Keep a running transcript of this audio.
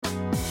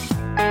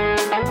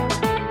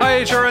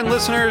HRN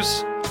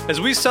listeners.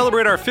 As we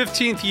celebrate our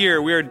 15th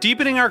year, we are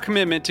deepening our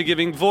commitment to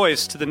giving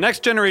voice to the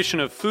next generation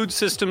of food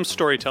systems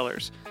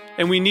storytellers,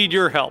 and we need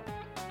your help.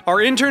 Our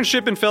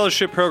internship and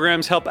fellowship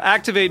programs help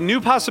activate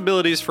new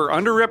possibilities for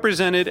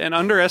underrepresented and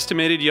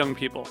underestimated young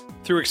people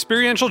through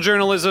experiential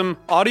journalism,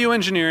 audio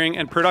engineering,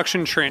 and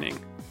production training.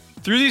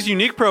 Through these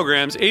unique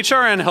programs,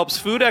 HRN helps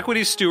food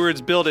equity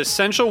stewards build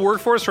essential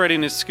workforce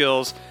readiness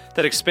skills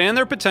that expand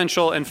their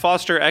potential and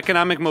foster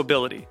economic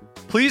mobility.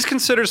 Please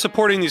consider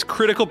supporting these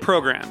critical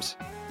programs.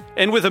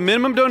 And with a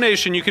minimum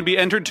donation, you can be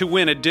entered to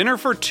win a dinner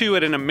for two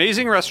at an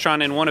amazing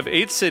restaurant in one of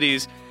 8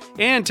 cities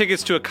and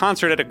tickets to a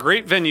concert at a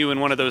great venue in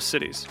one of those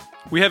cities.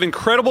 We have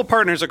incredible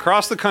partners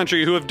across the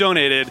country who have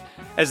donated,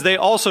 as they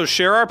also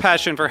share our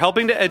passion for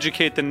helping to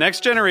educate the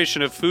next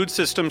generation of food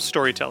systems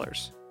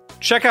storytellers.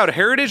 Check out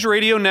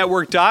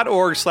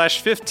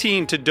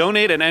heritageradionetwork.org/15 to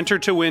donate and enter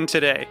to win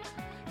today.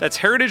 That's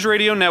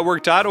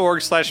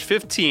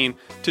heritageradionetwork.org/15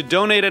 to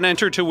donate and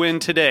enter to win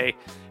today.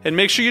 And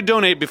make sure you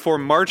donate before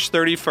March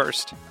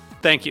 31st.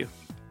 Thank you.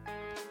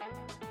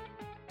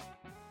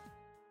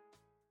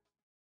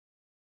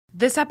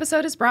 This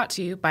episode is brought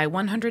to you by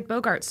 100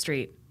 Bogart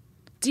Street.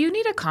 Do you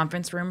need a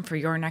conference room for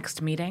your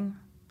next meeting?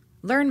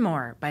 Learn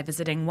more by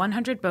visiting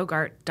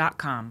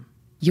 100bogart.com.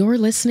 You're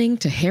listening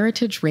to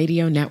Heritage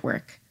Radio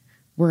Network.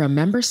 We're a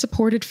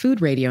member-supported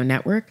food radio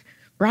network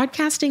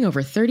broadcasting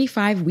over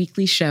 35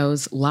 weekly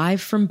shows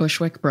live from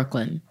Bushwick,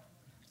 Brooklyn.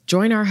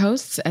 Join our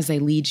hosts as they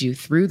lead you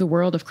through the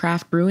world of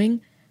craft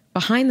brewing,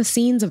 behind the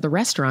scenes of the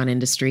restaurant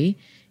industry,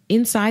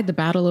 inside the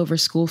battle over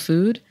school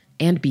food,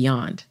 and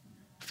beyond.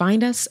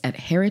 Find us at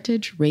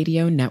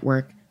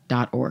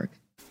heritageradionetwork.org.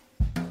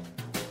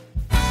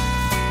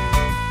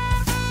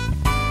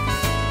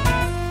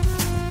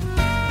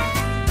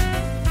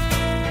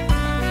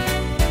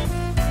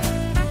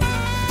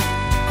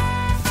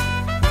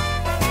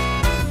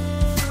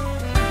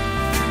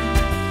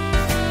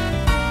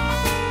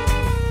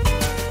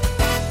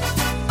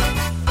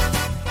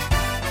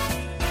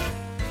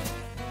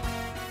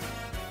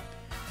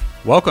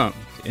 Welcome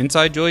to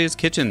Inside Julia's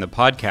Kitchen, the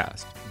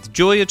podcast, the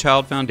Julia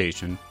Child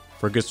Foundation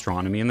for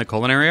Gastronomy and the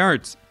Culinary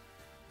Arts.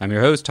 I'm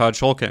your host, Todd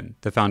Shulkin,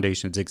 the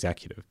Foundation's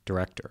Executive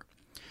Director.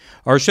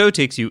 Our show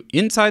takes you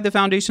inside the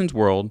Foundation's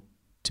world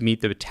to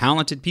meet the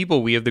talented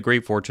people we have the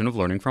great fortune of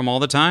learning from all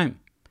the time.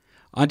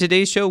 On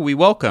today's show, we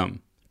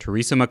welcome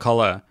Theresa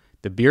McCulla,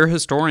 the beer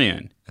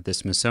historian at the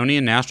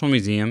Smithsonian National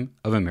Museum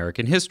of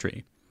American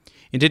History.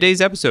 In today's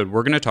episode,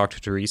 we're going to talk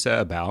to Theresa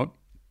about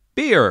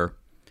beer,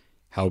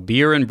 how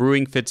beer and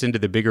brewing fits into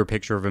the bigger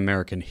picture of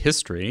American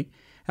history,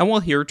 and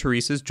we'll hear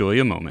Theresa's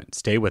Julia moment.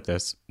 Stay with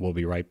us. We'll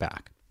be right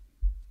back.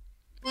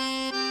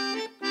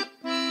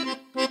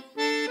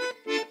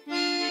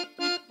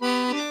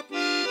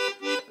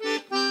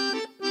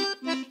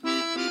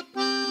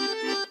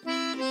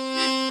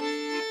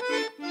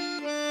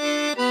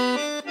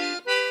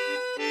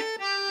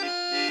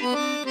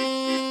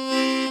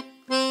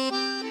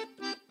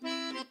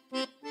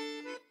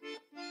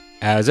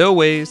 As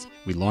always,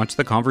 we launch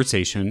the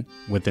conversation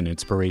with an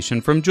inspiration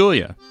from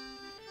Julia.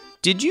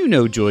 Did you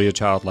know Julia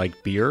Child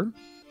liked beer?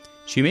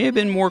 She may have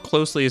been more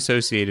closely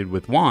associated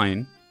with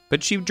wine,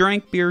 but she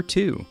drank beer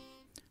too.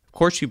 Of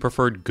course, she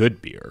preferred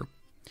good beer.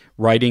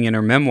 Writing in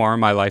her memoir,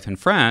 My Life in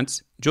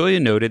France, Julia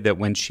noted that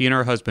when she and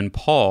her husband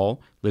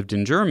Paul lived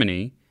in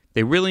Germany,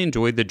 they really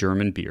enjoyed the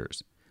German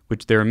beers,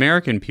 which their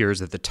American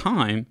peers at the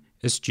time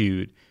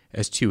eschewed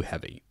as too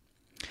heavy.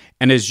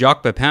 And as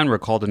Jacques Pepin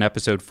recalled in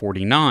episode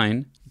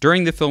 49,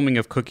 during the filming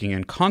of Cooking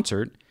in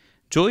Concert,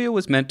 Julia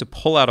was meant to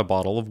pull out a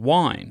bottle of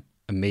wine.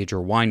 A major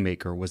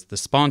winemaker was the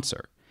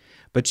sponsor.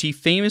 But she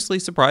famously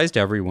surprised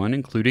everyone,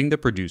 including the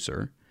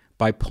producer,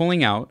 by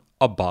pulling out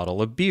a bottle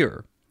of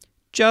beer,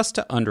 just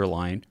to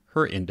underline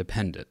her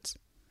independence.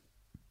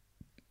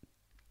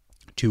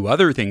 Two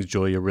other things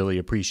Julia really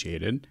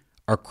appreciated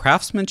are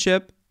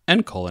craftsmanship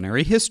and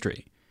culinary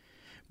history.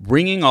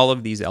 Bringing all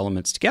of these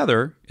elements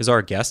together is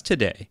our guest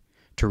today,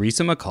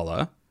 Theresa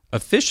McCulla,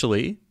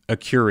 officially a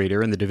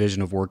curator in the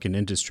Division of Work and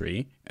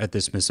Industry at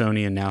the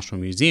Smithsonian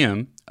National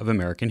Museum of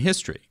American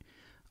History.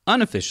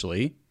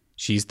 Unofficially,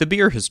 she's the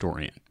beer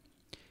historian.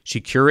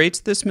 She curates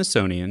the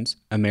Smithsonian's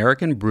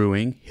American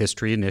Brewing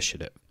History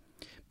Initiative,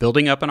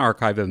 building up an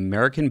archive of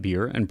American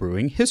beer and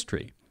brewing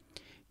history.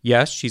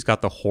 Yes, she's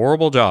got the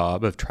horrible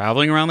job of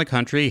traveling around the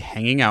country,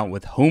 hanging out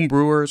with home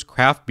brewers,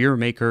 craft beer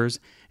makers,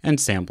 and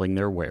sampling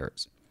their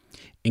wares.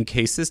 In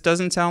case this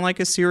doesn't sound like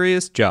a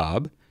serious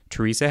job,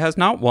 Theresa has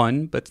not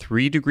 1, but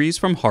 3 degrees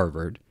from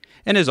Harvard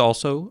and is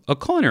also a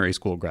culinary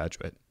school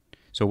graduate.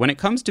 So when it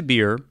comes to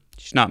beer,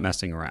 she's not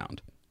messing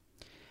around.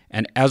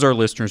 And as our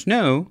listeners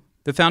know,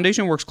 the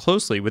Foundation works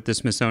closely with the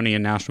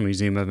Smithsonian National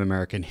Museum of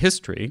American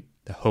History,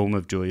 the home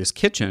of Julia's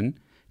Kitchen,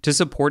 to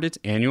support its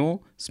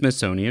annual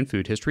Smithsonian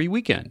Food History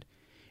Weekend.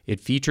 It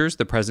features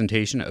the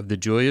presentation of the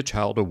Julia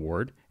Child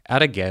Award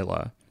at a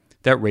gala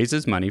that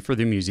raises money for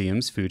the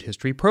museum's food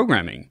history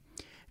programming.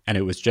 And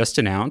it was just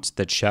announced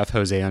that Chef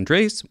Jose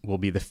Andres will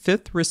be the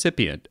 5th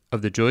recipient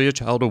of the Julia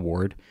Child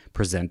Award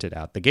presented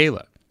at the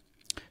gala.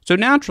 So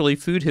naturally,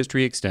 food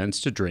history extends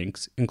to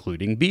drinks,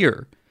 including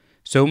beer.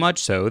 So much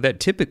so that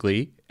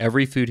typically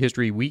every food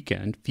history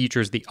weekend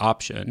features the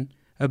option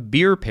of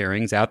beer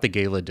pairings at the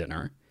gala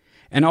dinner,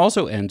 and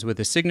also ends with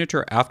a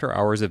signature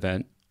after-hours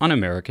event on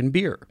American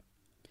beer.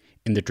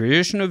 In the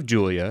tradition of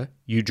Julia,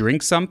 you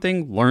drink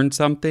something, learn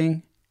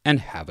something, and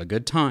have a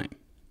good time.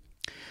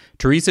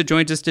 Theresa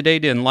joins us today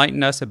to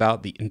enlighten us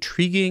about the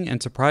intriguing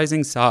and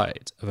surprising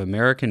sides of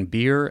American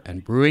beer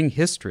and brewing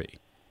history.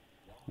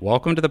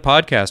 Welcome to the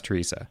podcast,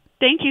 Theresa.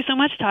 Thank you so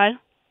much, Todd.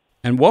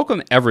 And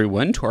welcome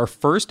everyone to our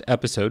first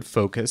episode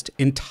focused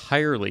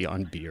entirely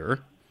on beer.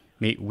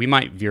 We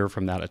might veer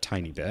from that a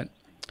tiny bit.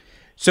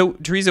 So,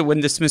 Theresa,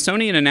 when the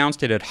Smithsonian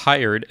announced it had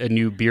hired a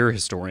new beer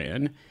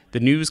historian, the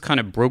news kind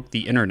of broke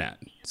the internet.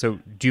 So,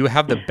 do you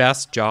have the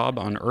best job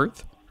on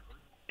earth?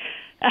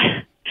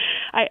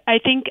 I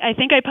think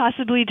I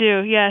possibly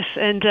do, yes.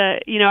 And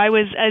I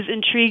was as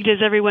intrigued as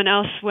everyone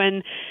else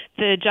when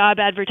the job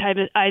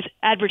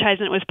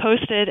advertisement was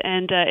posted,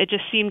 and it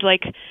just seemed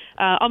like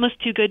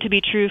almost too good to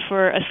be true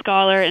for a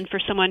scholar and for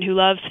someone who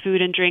loves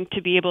food and drink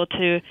to be able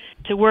to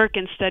work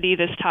and study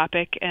this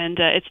topic. And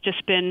it's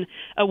just been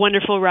a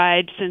wonderful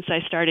ride since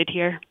I started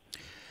here.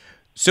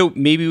 So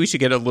maybe we should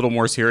get a little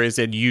more serious,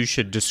 and you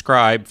should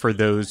describe for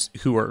those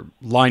who are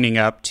lining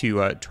up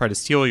to try to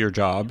steal your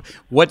job,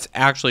 what's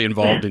actually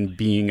involved in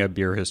being a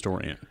beer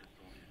historian.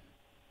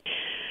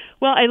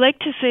 Well, I like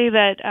to say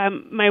that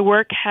my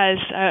work has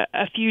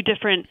a few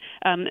different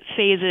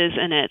phases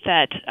in it.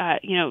 That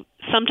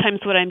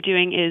sometimes what I'm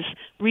doing is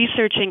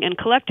researching and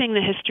collecting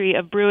the history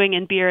of brewing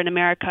and beer in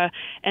America,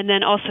 and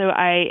then also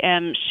I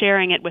am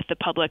sharing it with the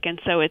public. And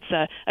so it's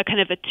a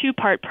kind of a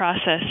two-part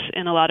process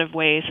in a lot of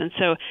ways. And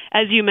so,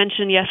 as you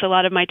mentioned, yes, a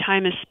lot of my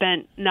time is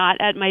spent not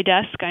at my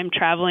desk. I'm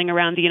traveling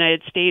around the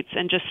United States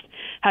and just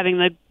having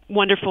the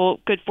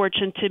wonderful good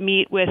fortune to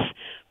meet with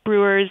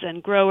brewers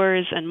and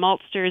growers and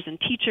maltsters and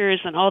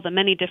teachers and all the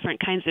many different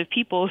kinds of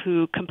people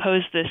who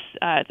compose this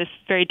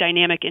very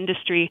dynamic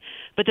industry.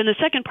 But then the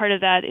second part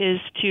of that is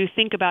to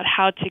think about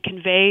how to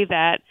convey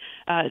that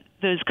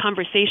those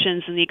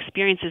conversations and the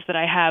experiences that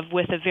I have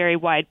with a very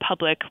wide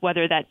public,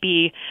 whether that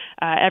be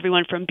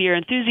everyone from beer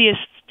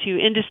enthusiasts to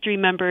industry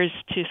members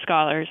to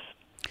scholars.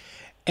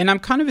 And I'm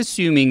kind of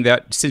assuming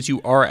that since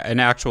you are an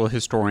actual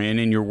historian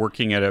and you're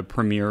working at a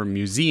premier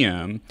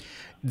museum,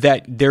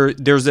 that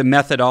there's a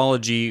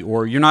methodology,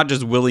 or you're not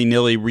just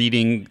willy-nilly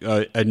reading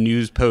a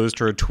news post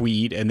or a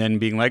tweet and then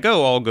being like,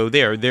 oh, I'll go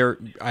there.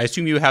 I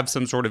assume you have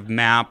some sort of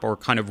map or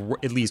kind of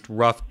at least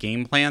rough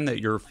game plan that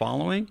you're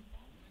following?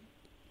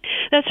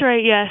 That's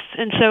right, yes.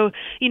 And so,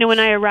 when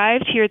I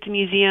arrived here at the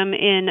museum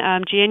in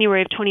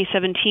January of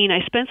 2017,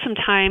 I spent some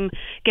time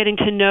getting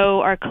to know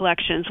our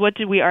collections. What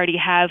did we already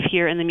have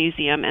here in the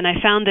museum? And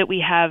I found that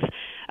we have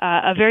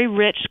a very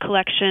rich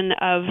collection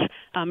of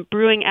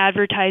brewing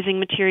advertising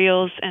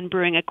materials and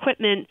brewing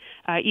equipment,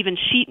 even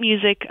sheet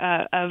music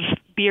of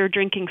beer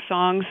drinking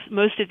songs.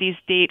 Most of these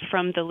date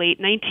from the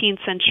late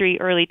 19th century,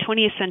 early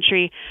 20th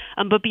century.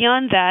 But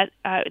beyond that,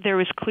 there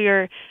was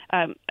clear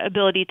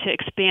ability to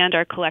expand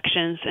our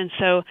collections. And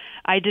so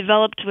I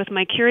developed with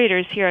my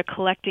curators here a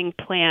collecting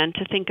plan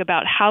to think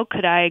about how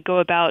could I go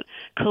about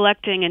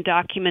collecting and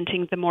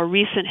documenting the more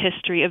recent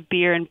history of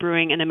beer and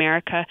brewing in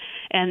America.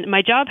 And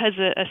my job has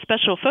a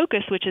special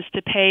focus, which is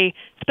to pay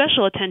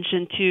special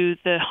attention to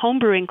the home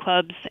brewing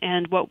clubs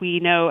and what we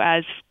know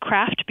as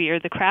craft beer,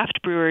 the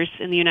craft brewers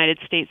in the United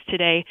States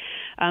today.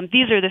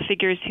 These are the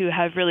figures who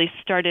have really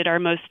started our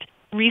most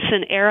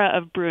recent era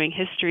of brewing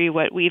history,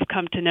 what we've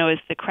come to know as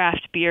the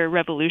craft beer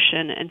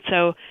revolution. And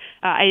so,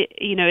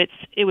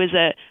 it was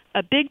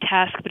a big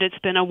task, but it's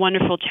been a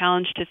wonderful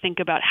challenge to think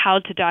about how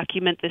to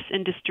document this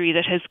industry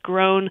that has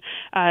grown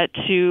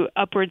to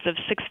upwards of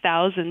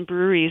 6,000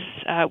 breweries,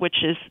 which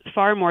is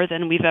far more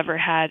than we've ever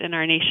had in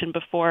our nation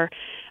before.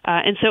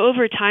 And so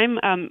over time,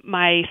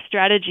 my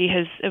strategy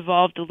has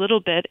evolved a little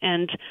bit,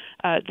 and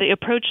the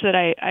approach that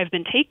I've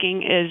been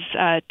taking is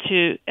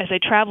as I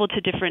travel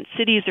to different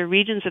cities or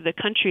regions of the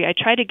country, I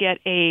try to get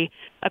a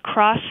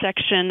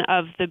cross-section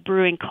of the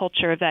brewing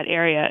culture of that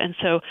area. And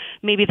so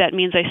maybe that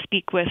means I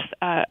speak with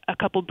a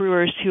couple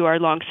brewers who are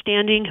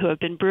long-standing, who have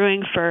been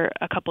brewing for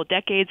a couple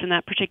decades in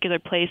that particular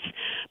place.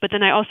 But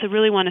then I also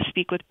really want to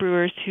speak with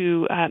brewers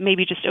who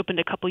maybe just opened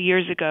a couple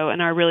years ago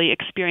and are really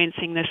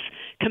experiencing this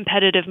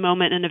competitive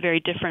moment in a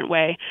very different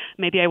way.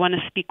 Maybe I want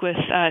to speak with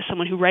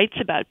someone who writes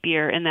about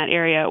beer in that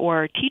area,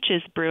 or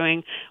teaches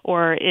brewing,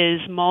 or is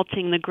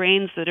malting the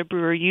grains that a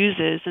brewer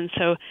uses. And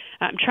so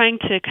I'm trying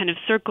to kind of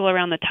circle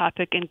around the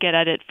topic and get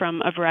at it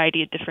from a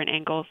variety of different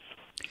angles.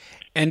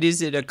 And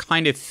is it a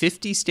kind of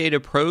 50-state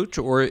approach,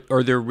 or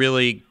are there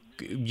really,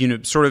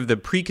 sort of the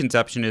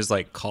preconception is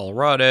like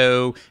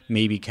Colorado,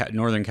 maybe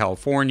Northern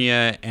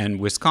California, and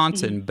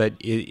Wisconsin, but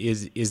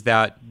is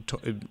that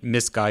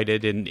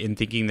misguided in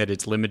thinking that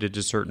it's limited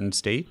to certain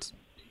states?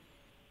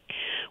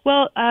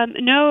 Well,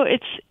 no,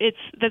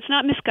 that's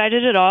not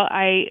misguided at all.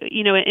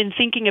 In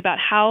thinking about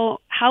how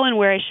how and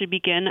where I should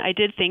begin, I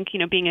did think,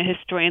 being a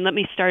historian, let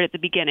me start at the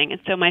beginning. And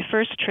so my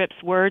first trips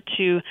were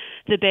to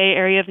the Bay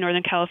Area of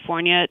Northern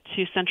California,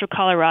 to central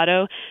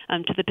Colorado,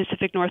 to the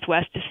Pacific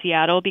Northwest, to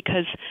Seattle,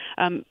 because,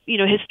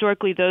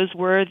 historically those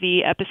were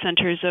the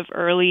epicenters of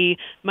early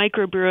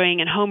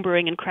microbrewing and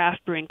homebrewing and craft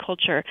brewing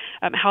culture.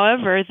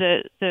 However,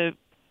 the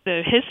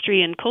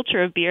history and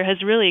culture of beer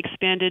has really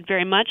expanded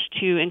very much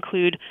to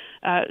include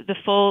the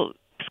full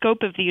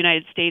scope of the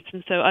United States.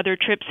 And so other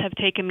trips have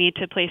taken me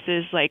to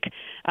places like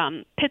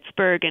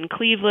Pittsburgh and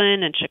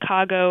Cleveland and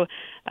Chicago,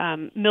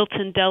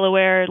 Milton,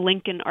 Delaware,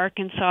 Lincoln,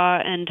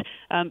 Arkansas, and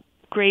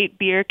great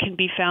beer can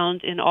be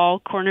found in all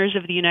corners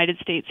of the United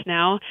States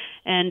now.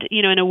 And,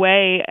 in a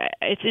way,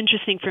 it's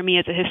interesting for me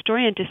as a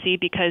historian to see,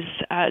 because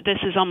this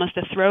is almost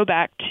a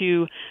throwback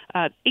to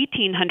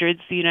 1800s,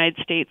 the United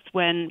States,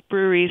 when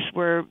breweries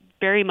were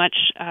very much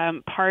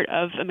part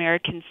of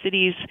American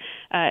cities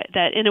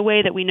that in a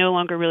way that we no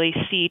longer really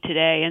see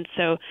today. And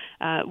so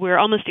we're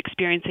almost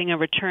experiencing a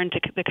return to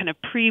the kind of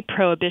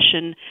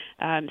pre-prohibition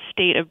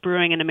state of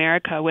brewing in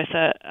America, with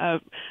a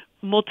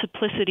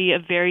multiplicity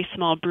of very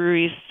small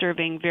breweries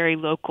serving very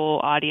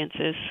local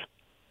audiences.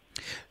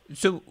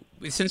 So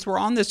since we're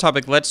on this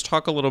topic, let's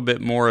talk a little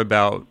bit more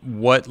about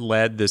what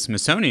led the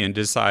Smithsonian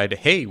to decide,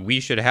 hey,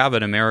 we should have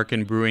an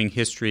American Brewing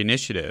History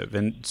Initiative.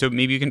 And so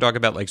maybe you can talk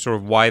about sort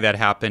of why that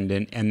happened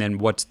and then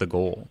what's the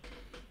goal.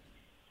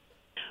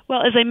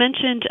 Well, as I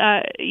mentioned,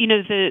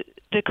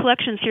 the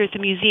collections here at the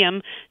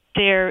museum,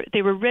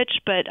 they were rich,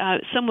 but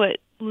somewhat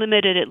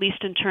limited, at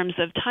least in terms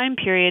of time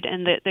period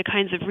and the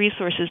kinds of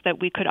resources that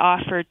we could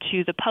offer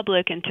to the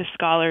public and to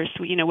scholars,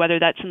 whether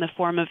that's in the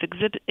form of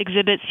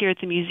exhibits here at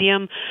the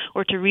museum,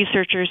 or to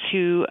researchers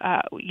who,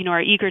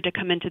 are eager to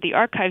come into the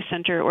archive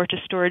center, or to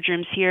storage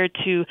rooms here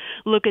to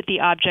look at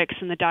the objects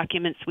and the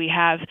documents we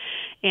have.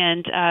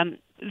 And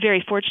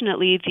very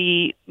fortunately,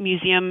 the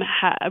museum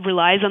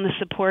relies on the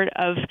support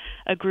of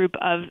a group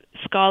of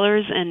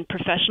scholars and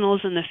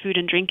professionals in the food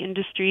and drink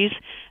industries.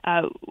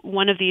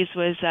 One of these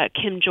was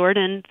Kim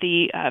Jordan,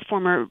 the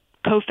former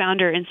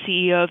co-founder and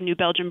CEO of New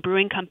Belgium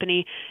Brewing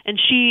Company, and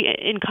she,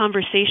 in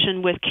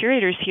conversation with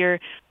curators here,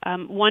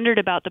 wondered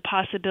about the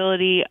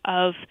possibility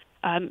of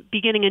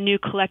beginning a new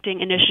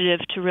collecting initiative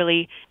to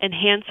really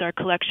enhance our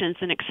collections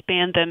and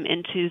expand them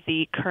into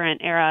the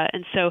current era.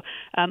 And so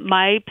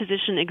my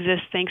position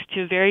exists thanks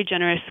to a very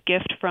generous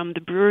gift from the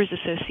Brewers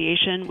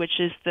Association, which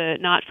is the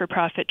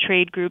not-for-profit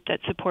trade group that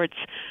supports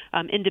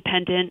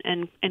independent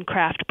and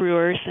craft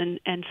brewers.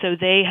 And so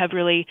they have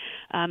really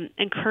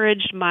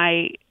encouraged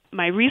my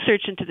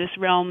research into this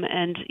realm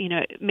and,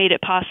 made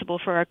it possible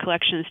for our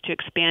collections to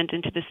expand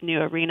into this new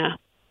arena.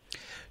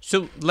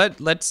 So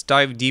let's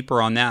dive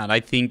deeper on that. I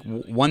think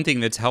one thing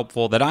that's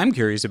helpful that I'm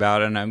curious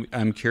about, and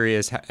I'm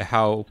curious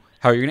how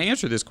you're going to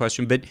answer this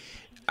question, but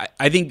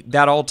I think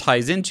that all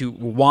ties into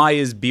why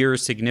is beer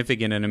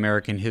significant in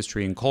American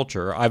history and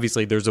culture?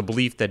 Obviously, there's a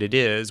belief that it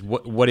is.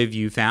 What have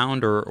you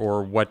found,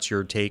 or what's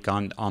your take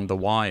on the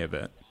why of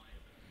it?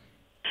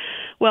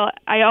 Well,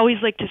 I always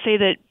like to say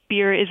that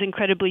beer is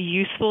incredibly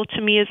useful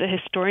to me as a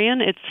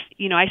historian. It's,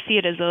 I see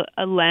it as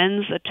a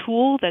lens, a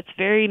tool that's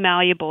very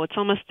malleable. It's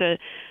almost a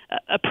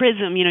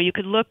prism. You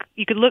could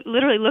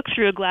literally look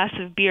through a glass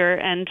of beer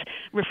and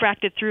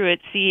refract it through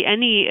it, see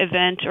any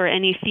event or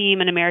any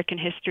theme in American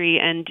history,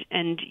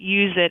 and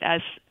use it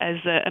as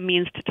a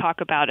means to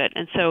talk about it.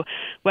 And so,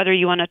 whether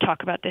you want to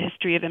talk about the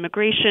history of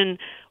immigration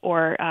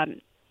or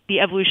the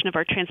evolution of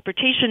our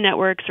transportation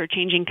networks or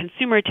changing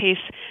consumer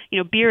tastes,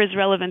 beer is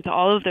relevant to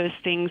all of those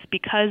things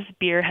because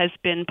beer has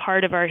been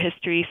part of our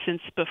history since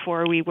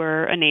before we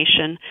were a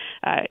nation.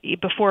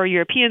 Before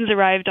Europeans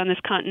arrived on this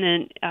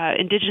continent,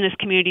 indigenous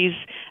communities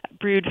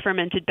brewed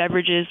fermented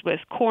beverages with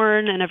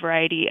corn and a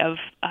variety of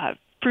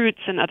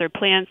fruits and other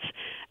plants.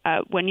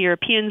 When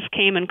Europeans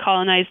came and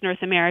colonized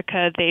North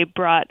America, they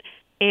brought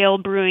ale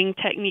brewing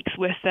techniques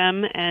with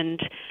them, and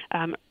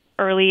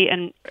early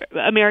and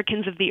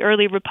Americans of the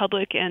early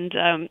republic and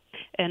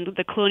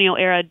the colonial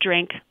era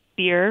drank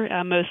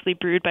beer, mostly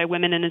brewed by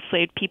women and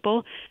enslaved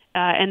people.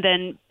 And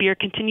then beer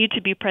continued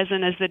to be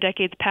present as the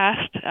decades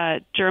passed.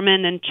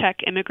 German and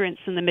Czech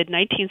immigrants in the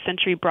mid-19th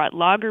century brought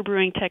lager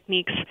brewing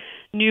techniques,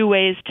 new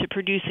ways to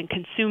produce and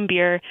consume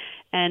beer.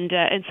 And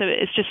so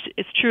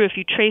it's true, if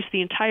you trace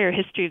the entire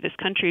history of this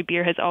country,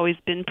 beer has always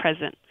been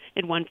present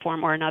in one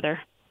form or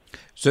another.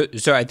 So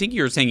I think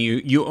you're saying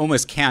you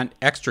almost can't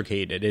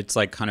extricate it. It's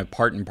like kind of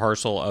part and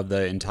parcel of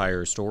the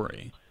entire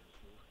story.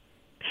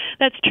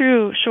 That's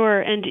true,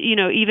 sure. And,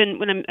 even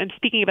when I'm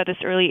speaking about this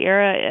early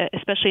era,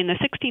 especially in the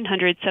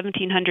 1600s,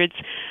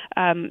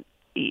 1700s,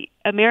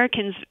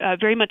 Americans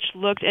very much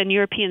looked, and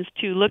Europeans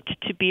too, looked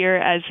to beer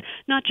as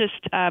not just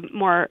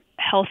more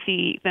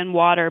healthy than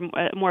water,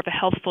 more of a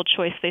healthful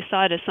choice. They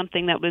saw it as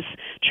something that was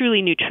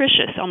truly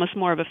nutritious, almost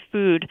more of a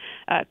food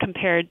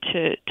compared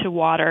to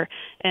water.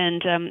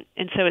 And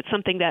so it's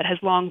something that has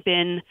long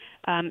been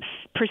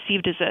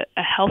perceived as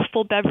a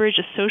healthful beverage,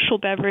 a social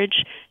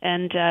beverage,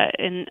 and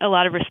in a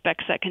lot of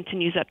respects that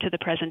continues up to the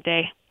present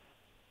day.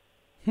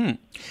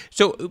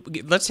 So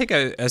let's take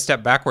a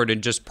step backward,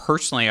 and just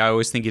personally, I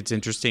always think it's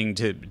interesting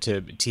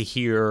to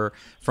hear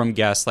from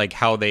guests like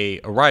how they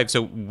arrived.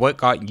 So what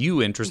got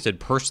you interested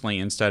personally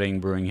in studying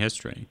brewing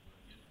history?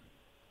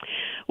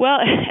 Well,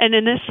 and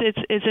in this,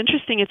 it's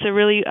interesting. It's a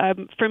really,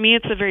 for me,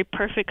 it's a very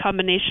perfect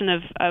combination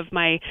of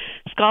my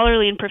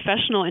scholarly and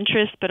professional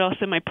interests, but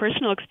also my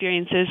personal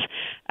experiences.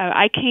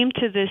 I came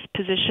to this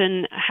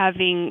position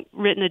having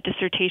written a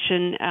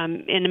dissertation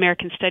in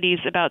American Studies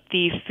about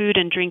the food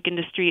and drink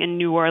industry in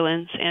New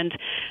Orleans, and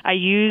I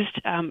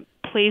used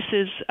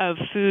places of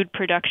food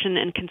production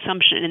and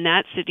consumption in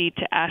that city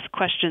to ask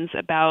questions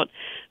about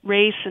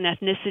race and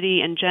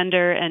ethnicity and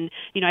gender. And,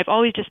 I've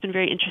always just been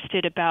very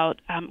interested about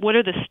what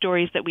are the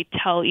stories that we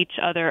tell each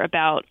other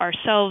about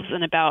ourselves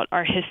and about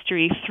our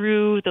history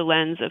through the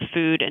lens of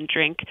food and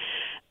drink.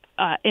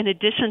 In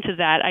addition to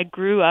that, I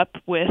grew up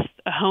with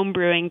a home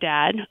brewing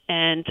dad,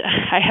 and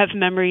I have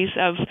memories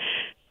of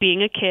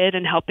being a kid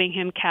and helping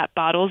him cap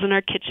bottles in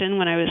our kitchen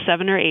when I was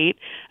 7 or 8.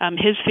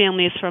 His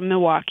family is from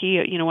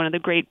Milwaukee, one of the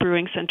great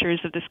brewing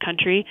centers of this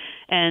country.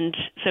 And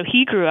so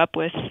he grew up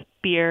with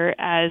beer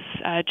as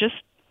just,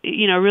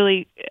 a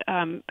really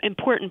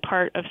important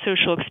part of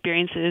social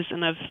experiences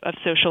and of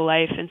social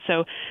life. And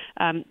so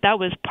that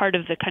was part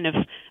of the kind of,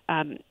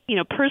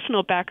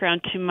 personal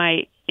background to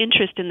my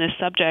interest in this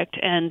subject.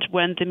 And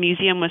when the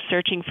museum was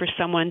searching for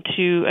someone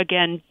to,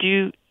 again,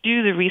 do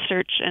the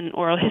research and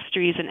oral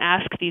histories and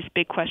ask these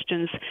big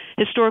questions,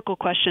 historical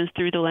questions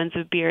through the lens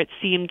of beer, it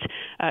seemed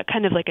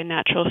kind of like a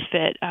natural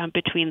fit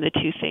between the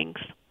two things.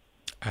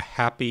 A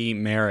happy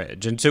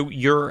marriage. And so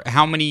you're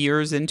how many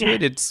years into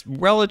it? It's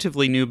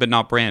relatively new, but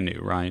not brand new,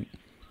 right?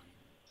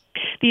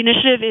 The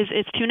initiative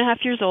it's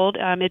 2.5 years old.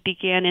 It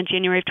began in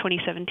January of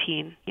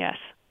 2017, yes.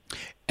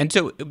 And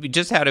so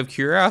just out of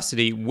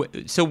curiosity,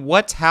 so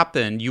what's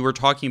happened? You were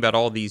talking about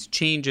all these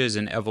changes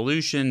and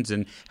evolutions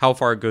and how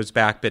far it goes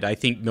back, but I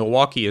think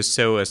Milwaukee is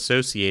so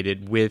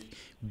associated with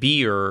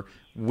beer.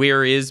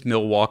 Where is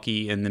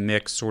Milwaukee in the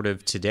mix sort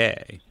of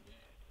today?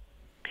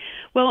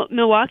 Well,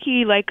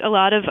 Milwaukee, like a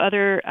lot of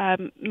other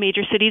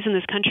major cities in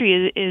this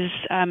country, is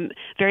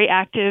very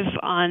active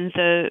on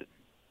the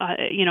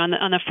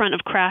on the front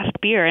of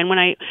craft beer. And when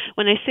I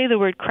say the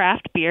word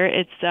craft beer,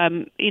 it's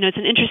it's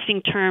an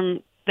interesting term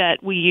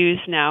that we use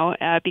now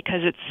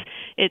because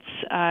it's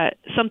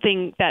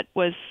something that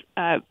was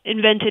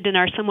invented in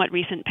our somewhat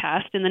recent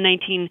past. In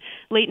the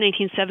late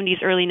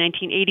 1970s, early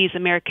 1980s,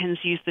 Americans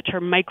used the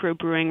term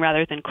microbrewing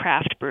rather than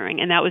craft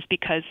brewing, and that was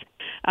because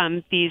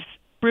these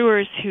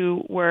brewers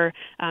who were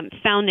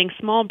founding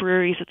small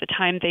breweries at the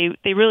time,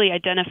 they really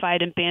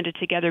identified and banded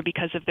together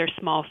because of their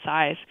small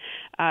size.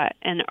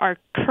 And our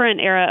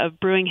current era of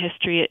brewing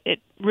history, it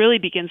really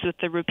begins with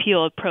the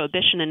repeal of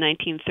Prohibition in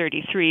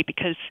 1933,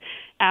 because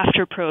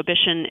after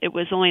Prohibition, it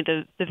was only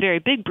the very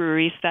big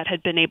breweries that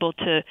had been able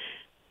to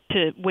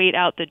wait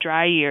out the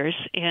dry years,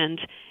 and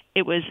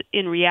it was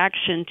in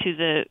reaction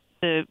to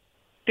the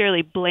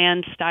fairly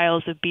bland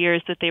styles of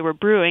beers that they were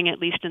brewing, at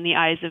least in the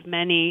eyes of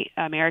many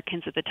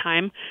Americans at the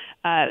time,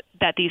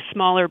 that these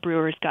smaller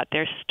brewers got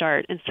their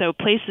start. And so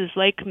places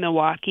like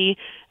Milwaukee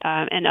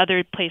and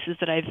other places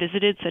that I've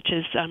visited, such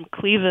as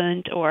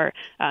Cleveland or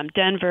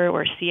Denver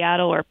or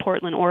Seattle or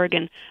Portland,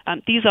 Oregon,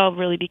 these all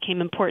really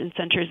became important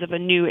centers of a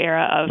new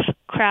era of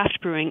craft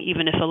brewing,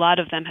 even if a lot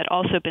of them had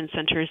also been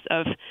centers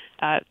of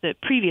the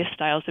previous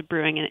styles of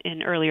brewing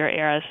in earlier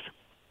eras.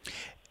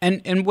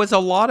 And was a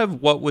lot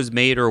of what was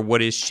made or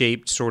what is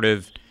shaped sort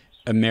of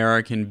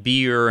American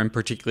beer, and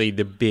particularly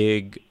the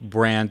big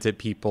brands that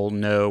people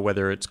know,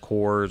 whether it's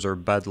Coors or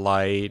Bud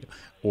Light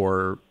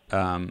or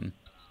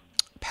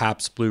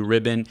Pabst Blue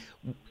Ribbon,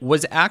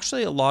 was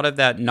actually a lot of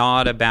that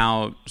not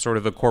about sort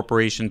of a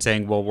corporation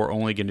saying, well, we're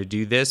only going to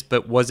do this,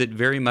 but was it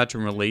very much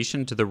in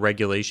relation to the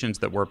regulations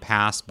that were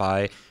passed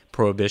by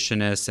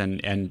prohibitionists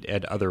and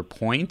at other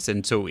points?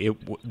 And so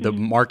the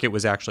market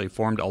was actually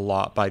formed a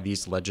lot by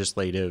these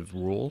legislative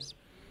rules?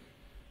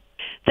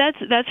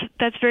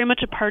 That's very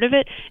much a part of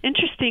it.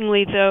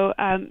 Interestingly, though,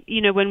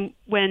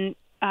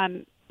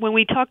 when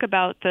we talk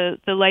about the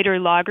lighter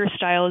lager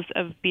styles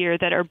of beer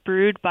that are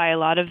brewed by a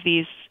lot of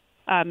these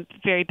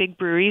very big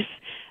breweries,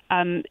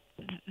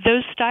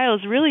 those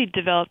styles really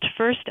developed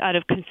first out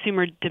of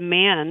consumer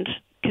demand.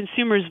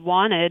 Consumers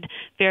wanted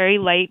very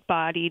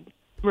light-bodied,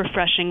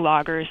 refreshing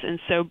lagers, and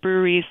so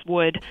breweries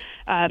would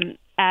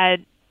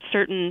add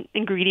certain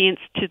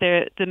ingredients to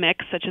the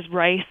mix, such as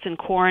rice and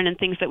corn and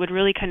things that would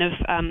really kind of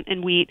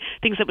and wheat,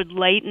 things that would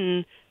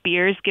lighten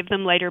beers, give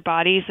them lighter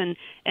bodies.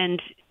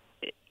 And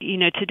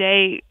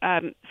today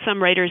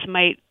some writers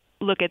might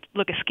look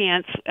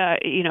askance,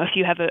 if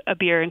you have a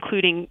beer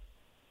including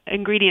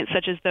ingredients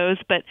such as those,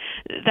 but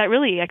that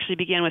really actually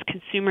began with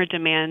consumer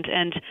demand.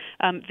 And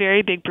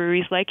very big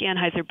breweries like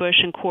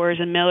Anheuser-Busch and Coors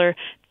and Miller,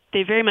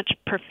 they very much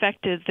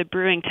perfected the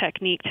brewing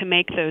technique to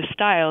make those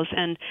styles,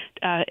 and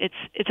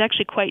it's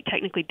actually quite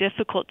technically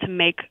difficult to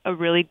make a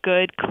really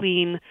good,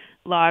 clean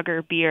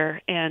lager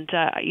beer. And,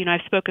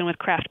 I've spoken with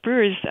craft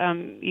brewers,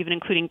 even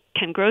including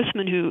Ken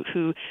Grossman,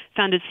 who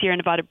founded Sierra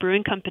Nevada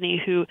Brewing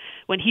Company, who,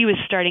 when he was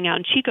starting out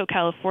in Chico,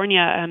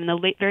 California, in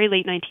the very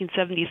late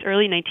 1970s,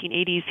 early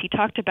 1980s, he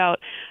talked about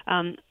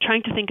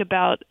trying to think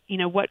about,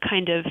 what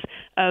kind of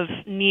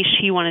niche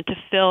he wanted to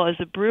fill as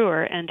a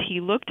brewer. And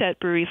he looked at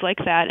breweries like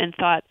that and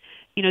thought,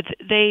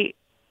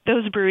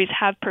 those breweries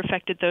have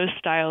perfected those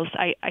styles.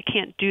 I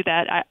can't do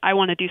that. I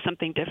want to do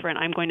something different.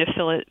 I'm going to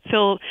fill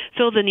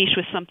the niche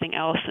with something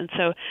else. And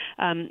so,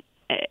 and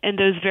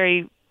those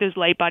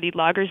light-bodied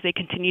lagers, they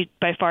continue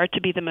by far to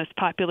be the most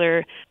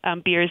popular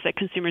beers that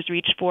consumers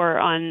reach for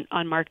on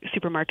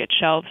supermarket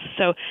shelves.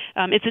 So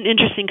it's an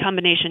interesting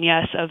combination,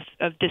 yes,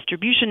 of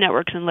distribution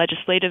networks and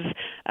legislative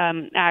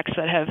acts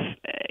that have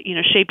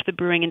shaped the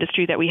brewing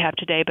industry that we have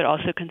today, but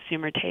also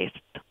consumer taste.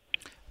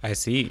 I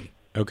see.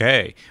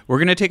 Okay, we're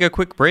going to take a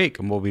quick break,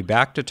 and we'll be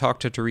back to talk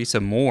to Theresa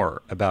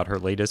more about her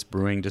latest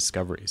brewing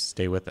discoveries.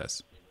 Stay with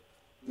us.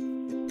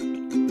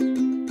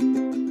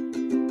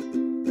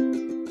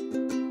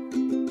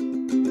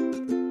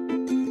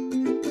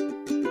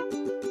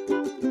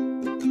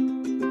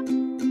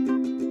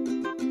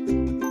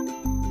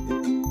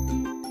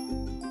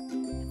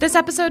 This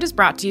episode is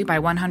brought to you by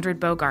 100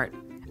 Bogart,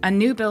 a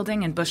new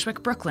building in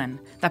Bushwick, Brooklyn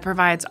that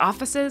provides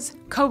offices,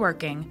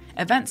 co-working,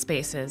 event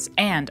spaces,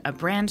 and a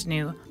brand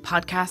new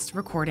podcast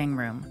recording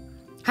room.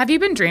 Have you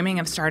been dreaming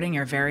of starting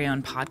your very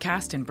own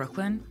podcast in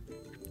Brooklyn?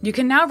 You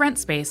can now rent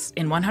space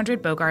in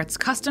 100 Bogart's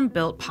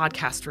custom-built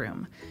podcast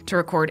room to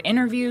record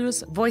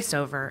interviews,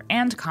 voiceover,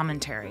 and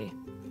commentary.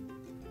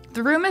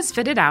 The room is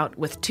fitted out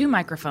with 2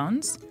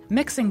 microphones,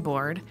 mixing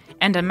board,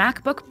 and a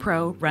MacBook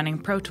Pro running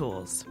Pro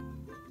Tools.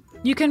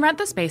 You can rent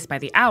the space by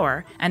the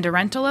hour, and a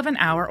rental of an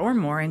hour or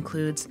more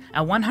includes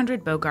a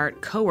 100 Bogart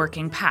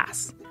co-working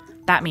pass.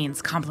 That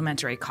means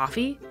complimentary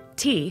coffee,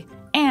 tea,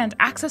 and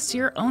access to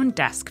your own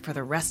desk for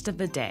the rest of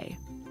the day.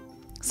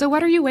 So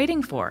what are you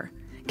waiting for?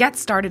 Get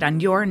started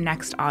on your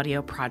next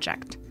audio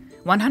project.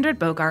 100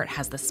 Bogart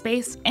has the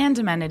space and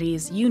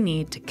amenities you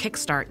need to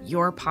kickstart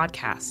your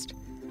podcast.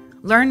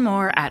 Learn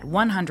more at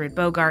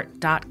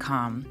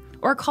 100bogart.com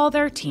or call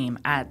their team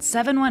at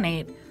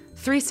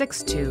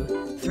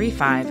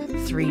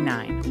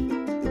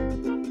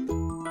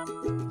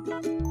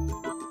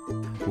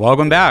 718-362-3539.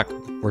 Welcome back.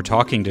 We're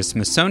talking to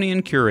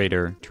Smithsonian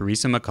curator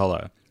Theresa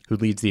McCulla, who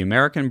leads the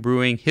American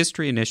Brewing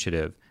History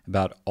Initiative,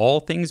 about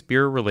all things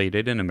beer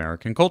related in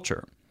American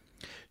culture.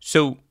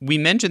 So we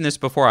mentioned this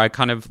before. I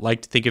kind of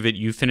like to think of it,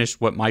 you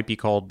finished what might be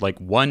called like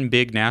one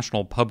big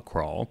national pub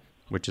crawl,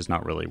 which is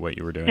not really what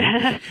you were doing.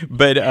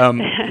 But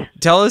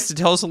tell us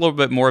a little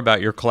bit more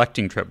about your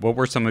collecting trip. What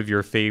were some of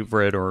your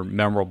favorite or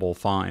memorable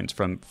finds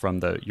from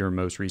your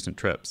most recent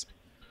trips?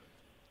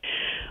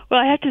 Well,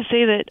 I have to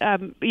say that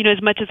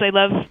as much as I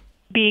love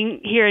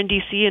being here in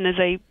D.C. and as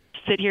I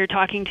sit here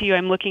talking to you,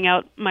 I'm looking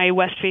out my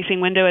west-facing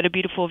window at a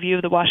beautiful view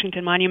of the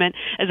Washington Monument.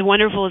 As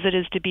wonderful as it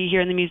is to be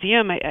here in the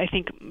museum, I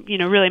think,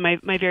 really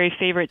my very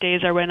favorite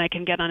days are when I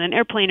can get on an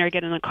airplane or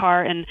get in a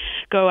car and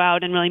go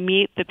out and really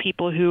meet the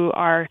people who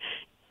are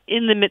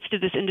in the midst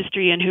of this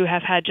industry and who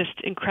have had just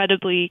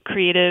incredibly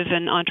creative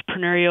and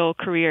entrepreneurial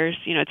careers.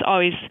 It's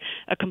always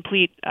a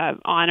complete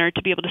honor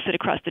to be able to sit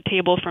across the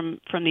table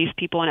from these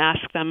people and ask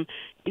them,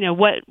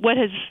 what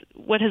has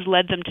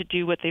led them to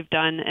do what they've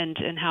done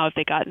and how have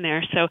they gotten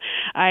there. So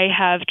I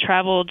have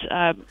traveled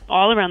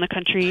all around the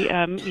country,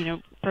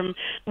 from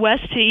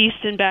west to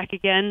east and back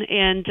again,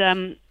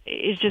 and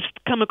it's just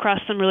come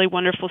across some really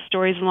wonderful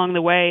stories along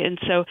the way. And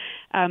so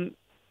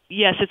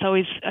yes, it's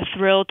always a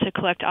thrill to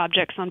collect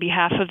objects on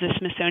behalf of the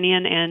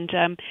Smithsonian, and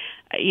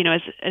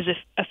as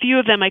a few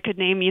of them I could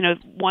name,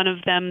 one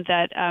of them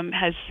that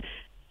has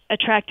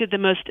attracted the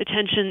most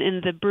attention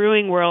in the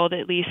brewing world,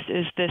 at least,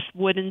 is this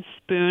wooden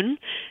spoon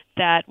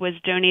that was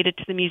donated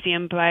to the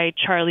museum by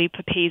Charlie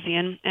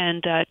Papazian.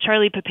 And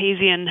Charlie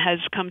Papazian has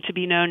come to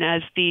be known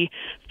as the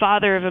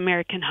father of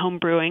American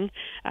homebrewing.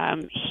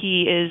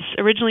 He is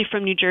originally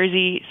from New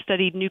Jersey,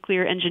 studied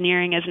nuclear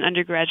engineering as an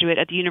undergraduate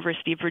at the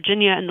University of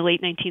Virginia in the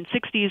late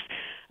 1960s.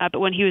 But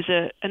when he was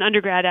an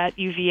undergrad at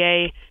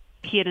UVA,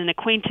 he had an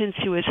acquaintance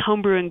who was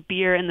homebrewing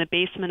beer in the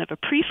basement of a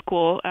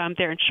preschool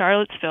there in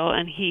Charlottesville,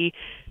 and he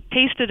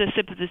tasted a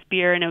sip of this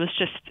beer, and it was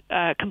just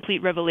a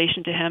complete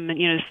revelation to him. And,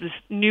 this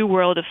new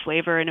world of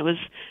flavor, and it was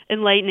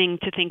enlightening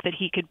to think that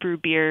he could brew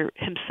beer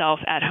himself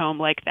at home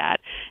like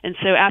that. And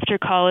so after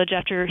college,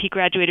 after he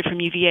graduated from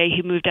UVA,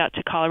 he moved out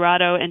to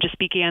Colorado and just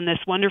began this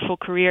wonderful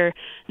career,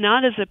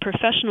 not as a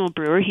professional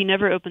brewer. He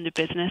never opened a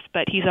business,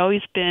 but he's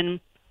always been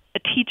a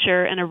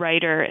teacher and a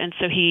writer, and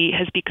so he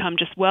has become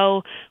just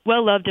well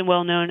loved and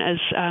well known as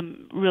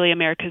really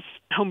America's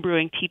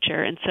homebrewing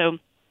teacher. And so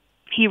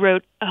he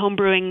wrote a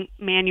homebrewing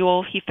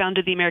manual. He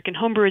founded the American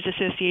Homebrewers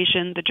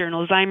Association, the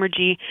journal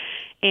Zymergy,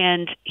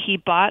 and he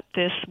bought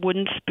this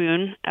wooden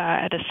spoon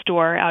at a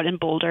store out in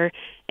Boulder,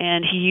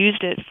 and he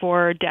used it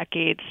for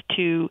decades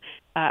to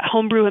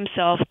homebrew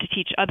himself, to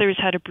teach others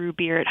how to brew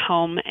beer at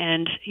home.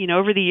 And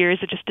over the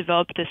years, it just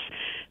developed this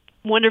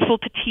wonderful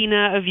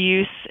patina of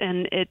use,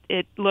 and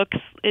it looks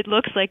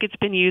like it's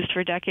been used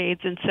for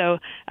decades. And so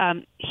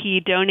he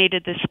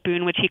donated this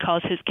spoon, which he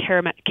calls his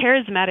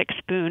charismatic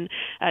spoon,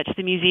 to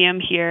the museum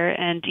here,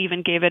 and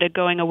even gave it a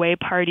going away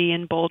party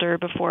in Boulder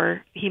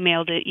before he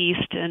mailed it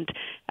east. And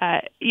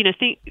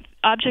think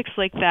objects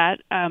like that,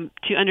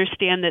 to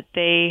understand that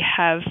they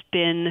have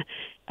been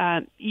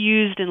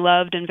used and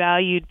loved and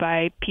valued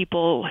by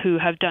people who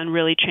have done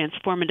really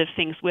transformative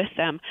things with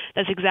them.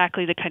 That's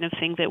exactly the kind of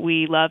thing that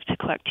we love to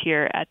collect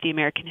here at the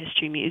American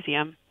History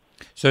Museum.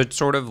 So it's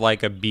sort of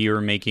like a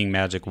beer-making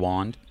magic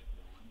wand?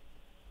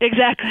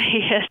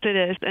 Exactly, yes, it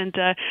is,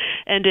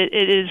 and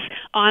it is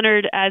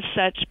honored as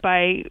such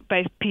by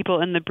people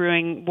in the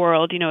brewing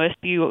world.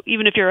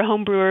 Even if you're a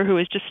home brewer who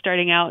is just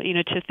starting out,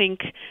 to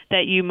think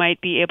that you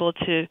might be able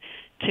to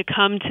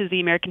come to the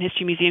American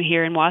History Museum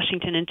here in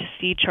Washington and to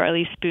see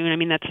Charlie's spoon. I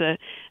mean, that's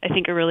I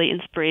think a really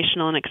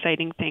inspirational and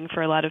exciting thing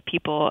for a lot of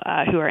people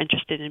who are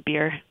interested in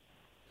beer.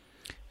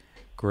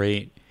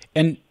 Great.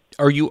 And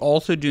are you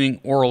also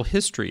doing oral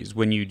histories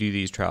when you do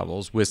these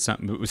travels with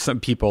some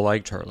people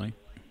like Charlie?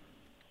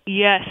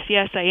 Yes,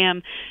 I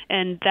am,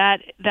 and that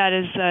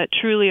is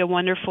truly a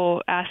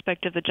wonderful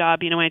aspect of the job.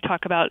 When I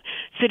talk about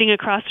sitting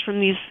across from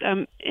these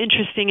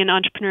interesting and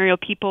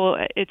entrepreneurial people,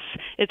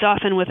 it's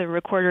often with a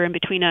recorder in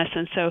between us,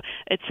 and so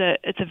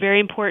it's a very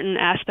important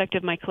aspect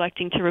of my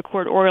collecting to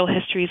record oral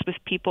histories with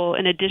people,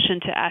 in addition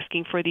to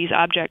asking for these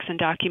objects and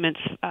documents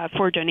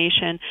for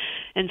donation.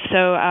 And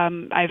so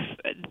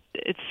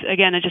it's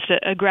again just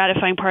a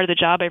gratifying part of the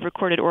job. I've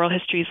recorded oral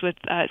histories with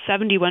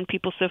 71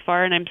 people so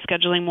far, and I'm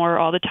scheduling more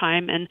all the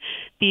time. And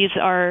these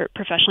are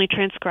professionally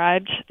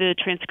transcribed. The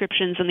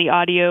transcriptions and the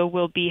audio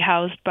will be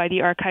housed by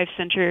the Archive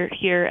Center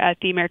here at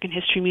the American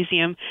History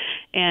Museum,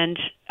 and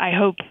I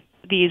hope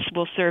these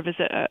will serve as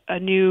a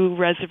new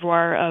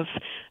reservoir of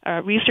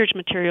research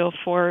material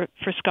for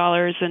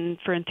scholars and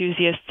for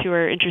enthusiasts who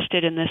are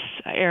interested in this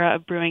era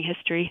of brewing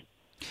history.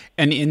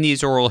 And in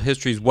these oral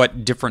histories,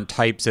 what different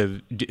types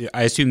of,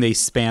 I assume they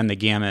span the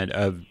gamut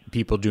of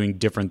people doing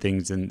different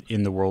things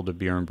in the world of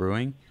beer and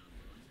brewing?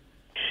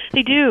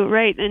 They do,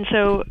 right. And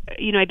so,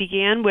 I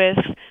began with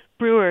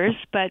brewers,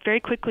 but very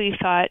quickly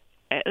thought,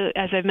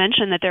 as I've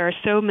mentioned, that there are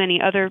so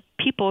many other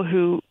people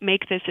who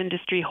make this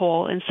industry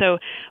whole. And so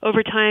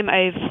over time,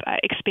 I've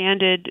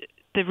expanded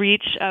the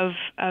reach of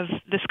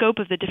the scope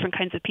of the different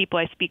kinds of people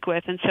I speak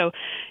with. And so,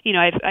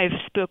 I've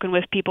spoken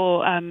with people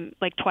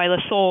like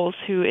Twyla Souls,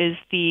 who is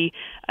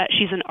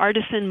she's an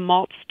artisan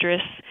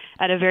maltstress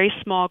at a very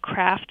small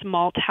craft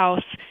malt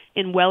house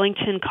in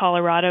Wellington,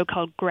 Colorado,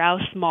 called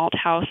Grouse Malt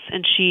House,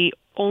 and she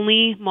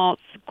only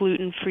malts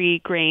gluten-free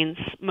grains.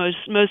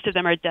 Most of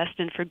them are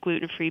destined for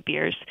gluten-free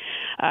beers.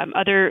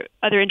 Other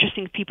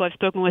interesting people I've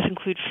spoken with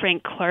include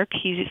Frank Clark.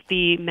 He's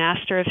the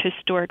Master of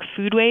Historic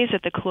Foodways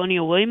at the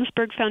Colonial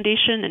Williamsburg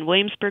Foundation in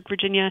Williamsburg,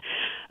 Virginia.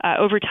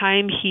 Over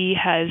time, he's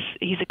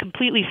a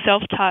completely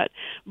self-taught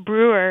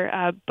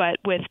brewer, but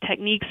with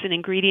techniques and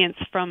ingredients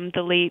from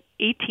the late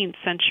 18th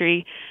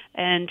century,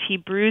 and he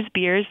brews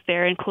beers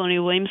there in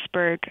Colonial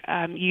Williamsburg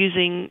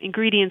using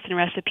ingredients and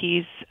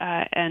recipes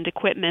and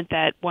equipment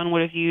that one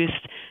would have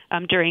used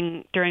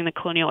during the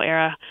colonial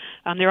era.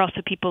 There are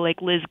also people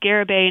like Liz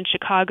Garibay in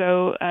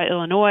Chicago,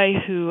 Illinois,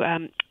 who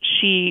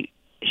she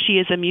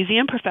is a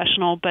museum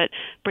professional, but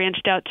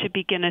branched out to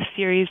begin a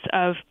series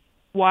of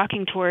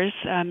walking tours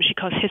she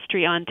calls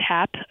History on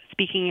Tap,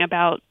 speaking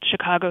about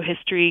Chicago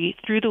history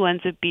through the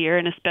lens of beer,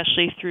 and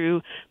especially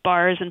through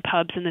bars and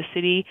pubs in the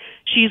city.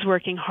 She's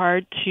working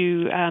hard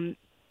to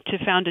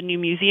found a new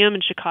museum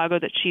in Chicago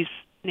that she's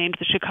named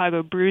the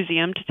Chicago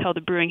Brewseum to tell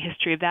the brewing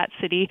history of that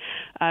city.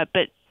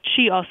 But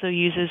she also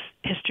uses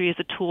history as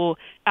a tool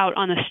out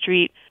on the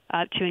street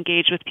to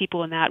engage with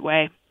people in that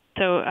way.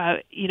 So,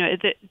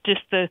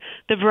 just the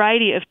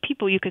variety of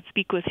people you could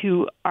speak with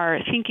who are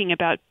thinking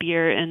about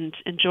beer and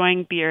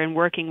enjoying beer and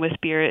working with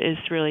beer is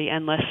really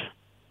endless.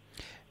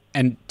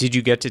 And did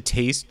you get to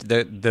taste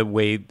the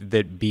way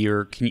that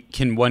beer,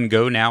 can one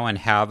go now and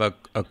have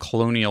a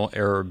colonial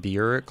era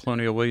beer at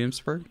Colonial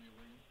Williamsburg?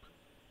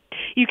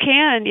 You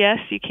can, yes,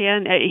 you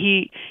can.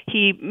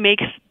 He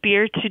makes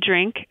beer to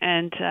drink,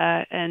 and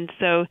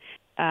so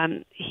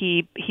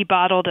he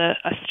bottled a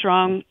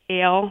strong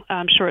ale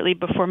shortly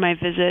before my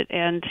visit,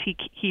 and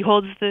he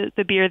holds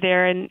the beer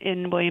there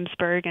in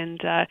Williamsburg,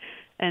 and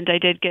I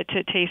did get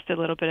to taste a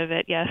little bit of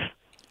it, yes.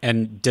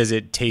 And does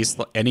it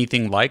taste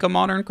anything like a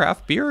modern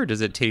craft beer, or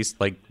does it taste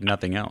like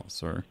nothing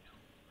else? Or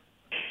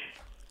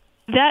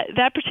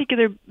that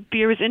particular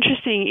beer was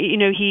interesting.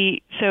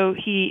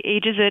 He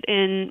ages it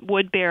in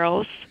wood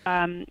barrels,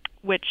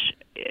 which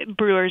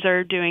brewers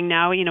are doing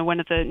now. One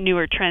of the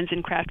newer trends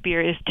in craft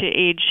beer is to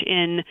age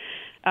in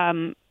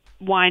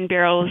wine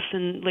barrels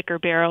and liquor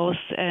barrels,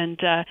 and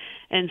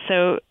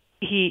so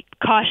he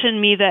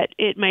cautioned me that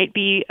it might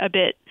be a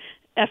bit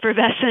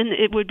effervescent,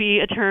 it would be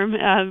a term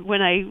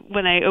when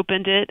I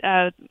opened it.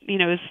 It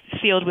was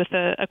sealed with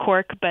a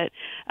cork, but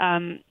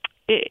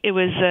it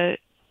was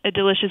a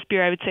delicious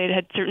beer. I would say it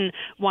had certain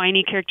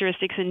winey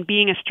characteristics, and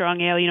being a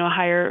strong ale, a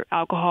higher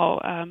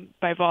alcohol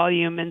by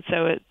volume, and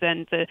so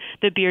then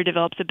the beer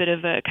develops a bit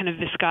of a kind of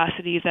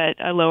viscosity that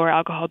a lower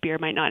alcohol beer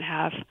might not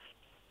have.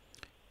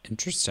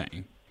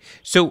 Interesting.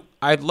 So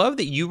I'd love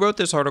that you wrote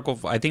this article,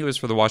 I think it was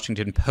for the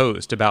Washington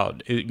Post,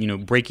 about,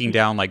 breaking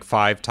down like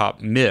 5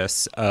 top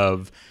myths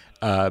of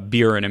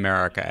beer in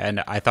America.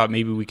 And I thought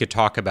maybe we could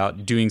talk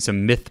about doing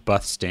some myth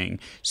busting.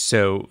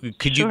 So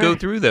could you go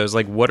through those?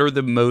 Like, what are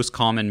the most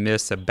common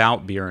myths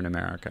about beer in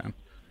America?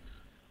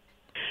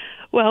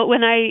 Well,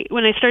 when I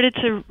started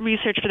to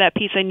research for that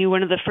piece, I knew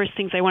one of the first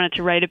things I wanted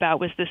to write about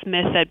was this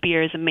myth that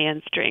beer is a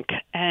man's drink.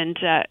 And,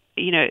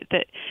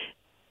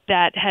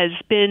 that has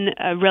been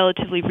a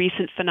relatively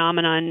recent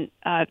phenomenon.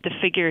 The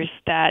figures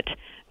that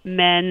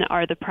men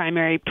are the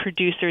primary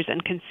producers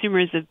and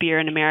consumers of beer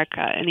in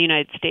America, in the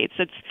United States.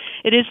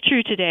 It is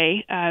true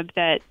today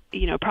that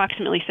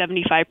approximately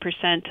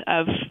 75%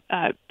 of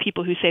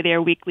people who say they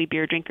are weekly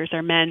beer drinkers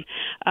are men,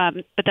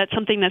 but that's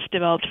something that's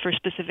developed for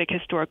specific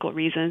historical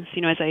reasons.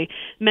 As I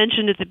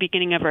mentioned at the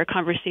beginning of our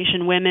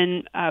conversation,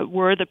 women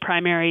were the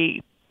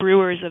primary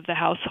brewers of the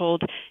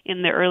household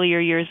in the earlier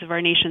years of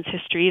our nation's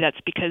history. That's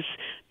because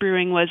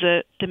brewing was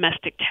a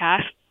domestic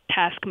task,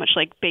 much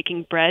like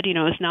baking bread. It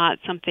was not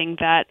something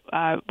that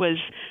was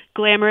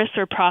glamorous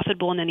or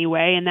profitable in any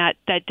way, and that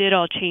did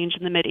all change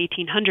in the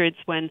mid-1800s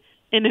when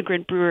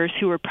immigrant brewers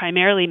who were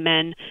primarily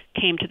men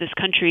came to this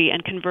country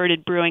and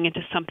converted brewing into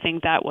something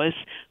that was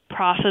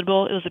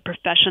profitable. It was a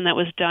profession that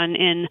was done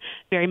in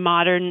very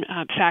modern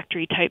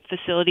factory-type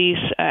facilities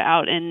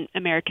out in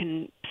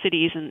American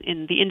cities and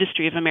in the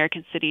industry of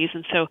American cities.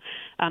 And so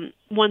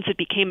once it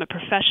became a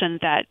profession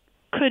that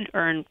could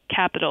earn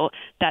capital,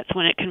 that's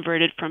when it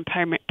converted from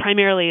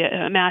primarily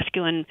a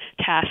feminine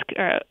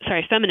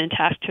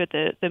task to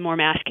the more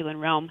masculine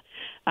realm.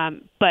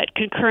 But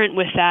concurrent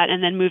with that,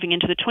 and then moving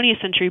into the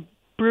 20th century,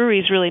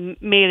 breweries really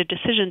made a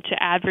decision to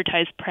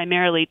advertise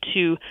primarily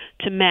to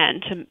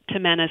men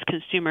as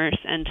consumers.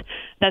 And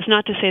that's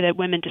not to say that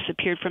women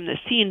disappeared from the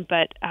scene,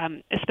 but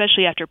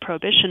especially after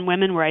Prohibition,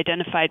 women were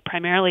identified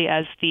primarily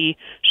as the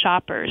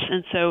shoppers.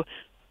 And so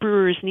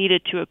brewers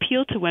needed to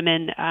appeal to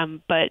women,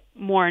 but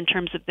more in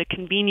terms of the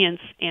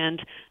convenience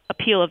and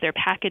appeal of their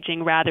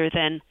packaging rather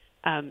than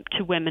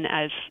to women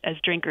as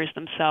drinkers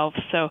themselves.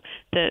 So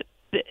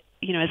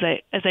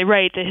as I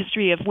write, the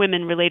history of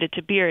women related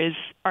to beer is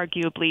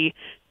arguably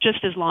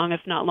just as long,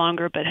 if not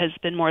longer, but has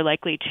been more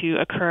likely to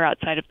occur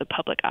outside of the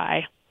public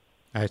eye.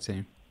 I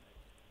see.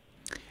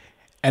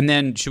 And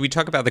then should we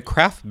talk about the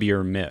craft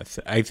beer myth?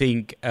 I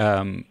think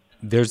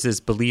there's this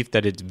belief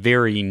that it's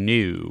very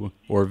new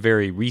or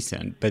very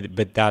recent,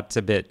 but that's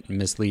a bit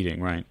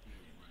misleading, right?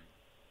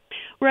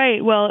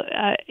 Right. Well,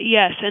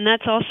 yes, and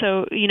that's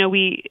also,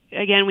 we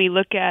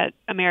look at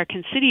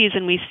American cities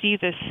and we see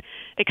this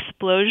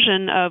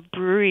explosion of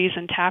breweries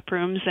and tap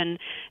rooms, and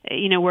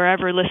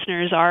wherever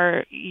listeners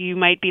are, you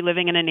might be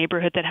living in a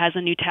neighborhood that has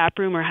a new tap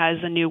room or has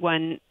a new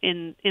one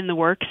in the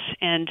works,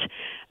 and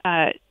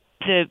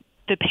the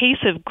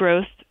pace of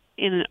growth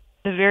in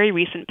the very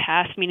recent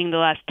past, meaning the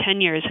last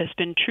 10 years, has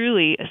been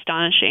truly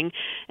astonishing.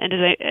 And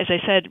as I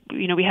said,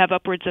 we have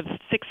upwards of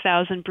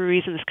 6,000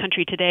 breweries in this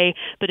country today.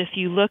 But if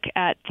you look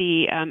at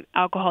the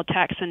Alcohol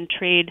Tax and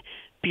Trade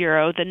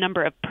Bureau, the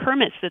number of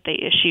permits that they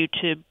issue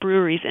to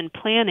breweries and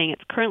planning,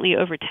 it's currently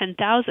over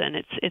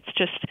 10,000. It's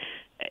just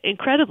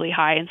incredibly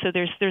high. And so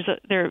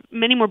there are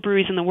many more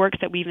breweries in the works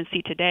that we even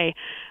see today.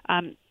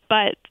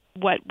 But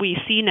what we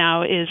see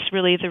now is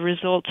really the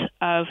result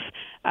of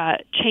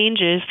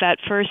changes that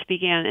first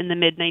began in the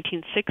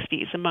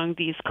mid-1960s among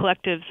these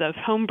collectives of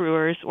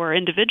homebrewers or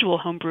individual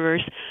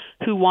homebrewers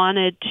who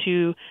wanted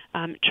to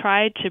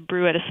try to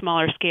brew at a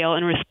smaller scale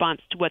in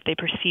response to what they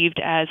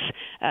perceived as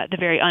the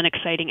very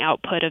unexciting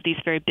output of these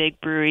very big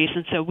breweries.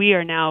 And so we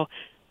are now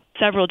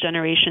several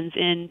generations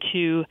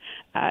into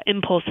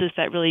impulses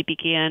that really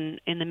began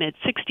in the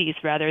mid-60s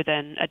rather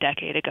than a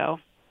decade ago.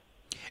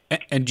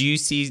 And do you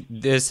see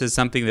this as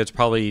something that's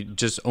probably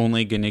just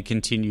only going to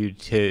continue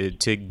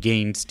to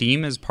gain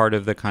steam as part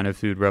of the kind of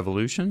food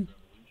revolution?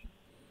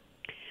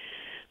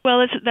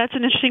 Well, that's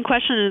an interesting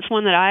question, and it's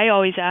one that I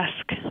always ask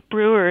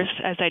brewers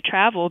as I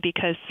travel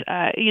because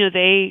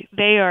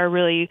they are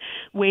really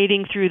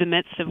wading through the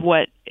midst of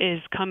what is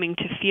coming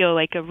to feel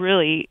like a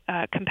really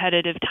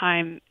competitive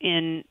time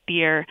in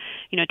beer.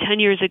 10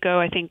 years ago,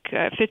 I think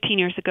 15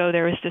 years ago,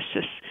 there was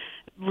this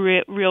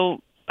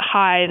real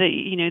high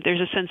that there's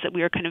a sense that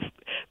we are kind of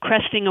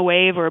cresting a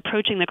wave or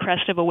approaching the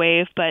crest of a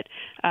wave, but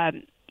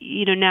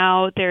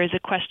now there is a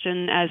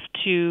question as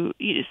to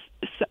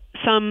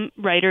some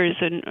writers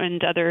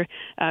and other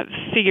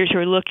figures who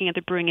are looking at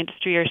the brewing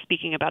industry are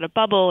speaking about a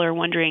bubble or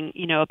wondering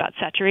about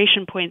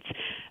saturation points.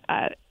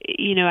 I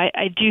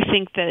do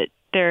think that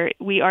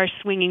we are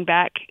swinging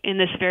back in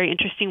this very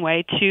interesting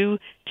way to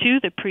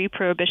the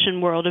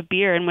pre-prohibition world of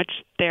beer, in which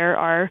there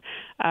are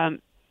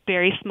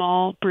very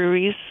small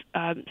breweries,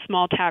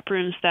 small tap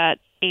rooms that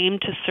aim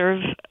to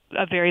serve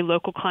a very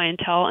local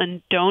clientele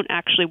and don't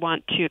actually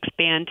want to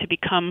expand to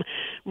become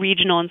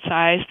regional in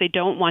size. They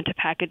don't want to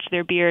package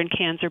their beer in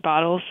cans or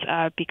bottles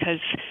because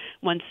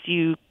once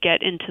you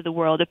get into the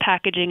world of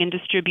packaging and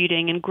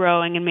distributing and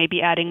growing and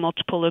maybe adding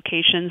multiple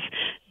locations,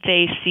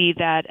 they see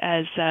that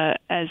as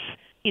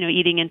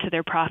eating into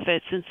their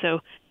profits, and so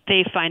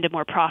they find a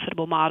more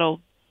profitable model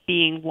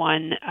being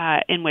one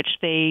in which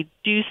they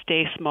do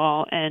stay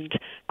small and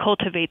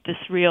cultivate this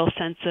real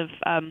sense of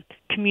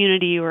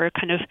community or a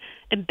kind of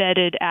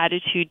embedded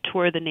attitude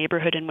toward the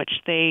neighborhood in which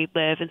they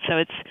live. And so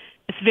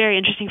it's very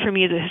interesting for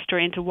me as a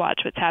historian to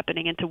watch what's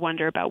happening and to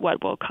wonder about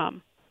what will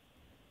come.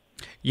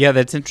 Yeah,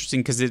 that's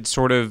interesting because it's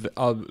sort of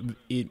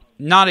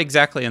not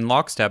exactly in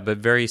lockstep, but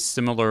very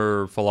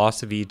similar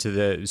philosophy to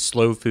the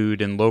slow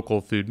food and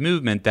local food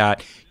movement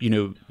that,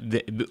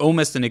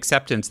 almost an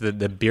acceptance that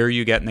the beer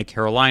you get in the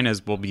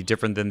Carolinas will be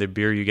different than the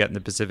beer you get in the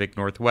Pacific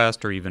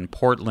Northwest or even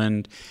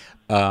Portland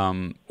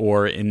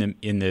or in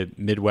the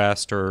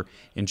Midwest or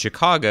in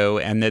Chicago,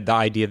 and that the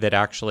idea that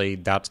actually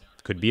that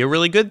could be a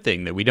really good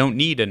thing, that we don't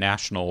need a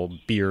national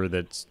beer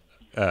that's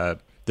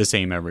the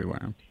same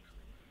everywhere.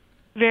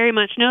 Very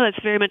much. No,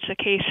 that's very much the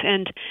case.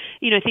 And,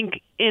 I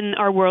think in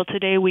our world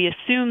today, we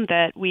assume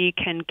that we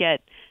can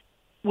get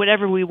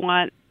whatever we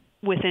want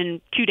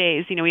within 2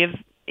 days. We have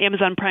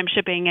Amazon Prime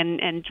shipping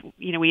and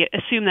we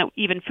assume that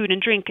even food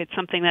and drink, it's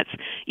something that's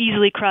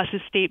easily crosses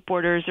state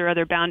borders or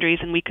other boundaries,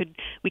 and we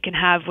can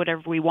have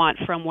whatever we want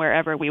from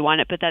wherever we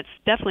want it. But that's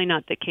definitely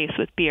not the case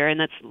with beer, and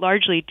that's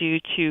largely due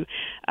to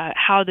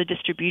how the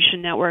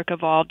distribution network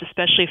evolved,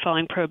 especially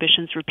following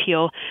Prohibition's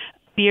repeal.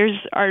 Beers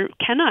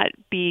cannot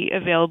be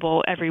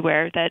available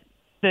everywhere. That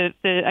the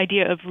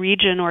idea of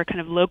region or kind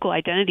of local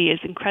identity is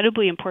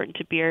incredibly important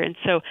to beer. And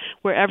so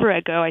wherever I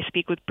go, I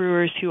speak with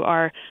brewers who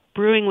are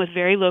brewing with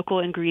very local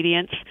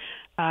ingredients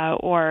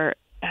again,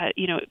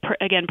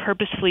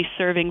 purposefully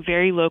serving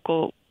very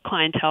local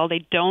clientele.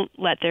 They don't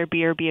let their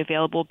beer be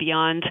available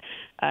beyond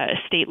a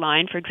state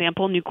line. For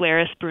example, New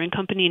Glarus Brewing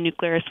Company in New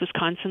Glarus,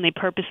 Wisconsin, they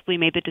purposely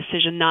made the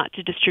decision not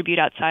to distribute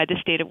outside the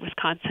state of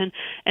Wisconsin,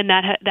 and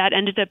that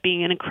ended up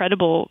being an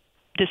incredible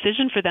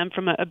decision for them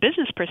from a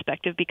business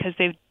perspective, because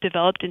they've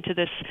developed into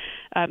this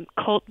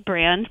cult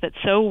brand that's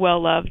so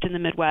well loved in the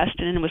Midwest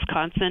and in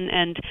Wisconsin,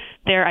 and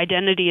their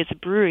identity as a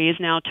brewery is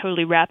now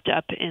totally wrapped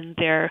up in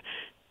the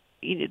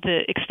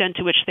extent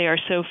to which they are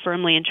so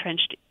firmly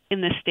entrenched in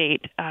the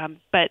state.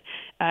 But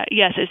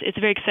yes, it's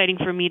very exciting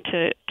for me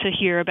to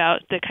hear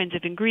about the kinds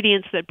of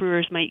ingredients that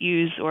brewers might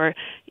use, or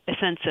a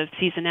sense of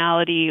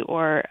seasonality,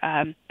 or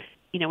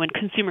when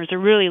consumers are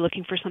really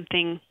looking for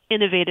something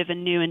innovative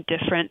and new and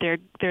different,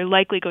 they're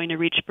likely going to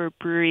reach for a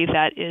brewery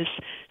that is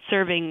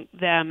serving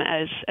them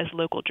as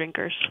local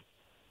drinkers.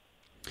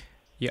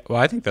 Yeah,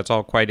 well, I think that's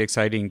all quite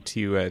exciting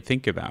to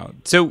think about.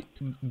 So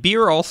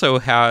beer also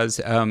has,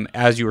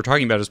 as you were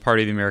talking about, as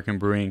part of the American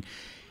Brewing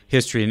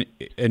History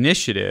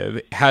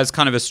Initiative, has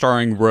kind of a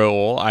starring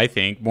role, I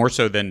think, more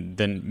so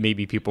than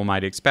maybe people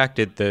might expect,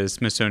 at the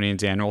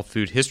Smithsonian's annual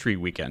Food History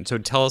Weekend. So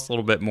tell us a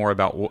little bit more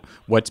about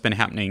what's been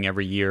happening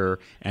every year,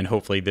 and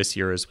hopefully this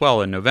year as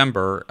well in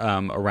November,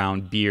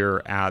 around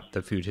beer at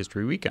the Food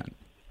History Weekend.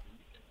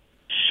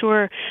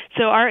 Sure.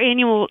 So our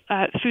annual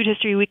Food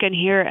History Weekend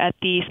here at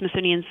the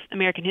Smithsonian's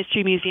American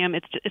History Museum,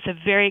 it's a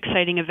very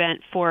exciting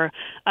event for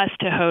us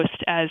to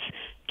host as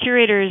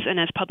curators and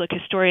as public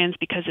historians,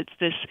 because it's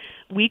this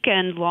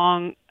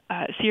weekend-long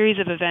series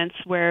of events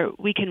where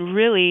we can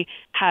really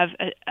have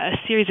a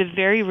series of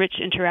very rich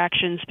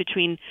interactions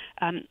between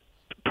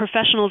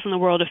professionals in the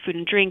world of food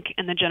and drink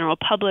and the general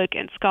public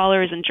and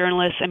scholars and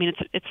journalists. I mean,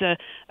 it's a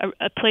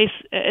place,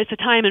 it's a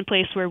time and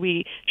place where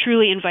we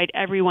truly invite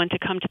everyone to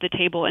come to the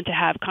table and to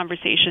have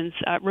conversations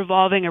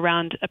revolving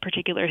around a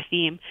particular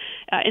theme.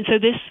 And so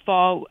this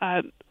fall,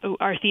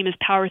 our theme is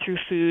Power Through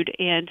Food,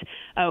 and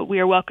we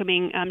are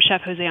welcoming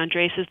Chef Jose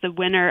Andres as the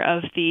winner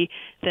of the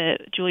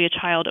Julia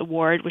Child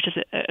Award, which is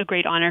a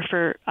great honor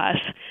for us.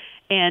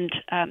 And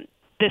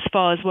this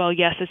fall as well,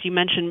 yes, as you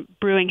mentioned,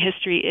 brewing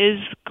history is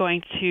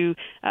going to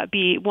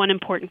be one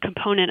important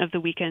component of the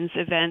weekend's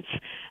events.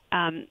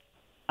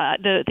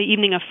 The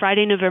evening of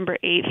Friday, November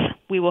 8th,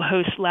 we will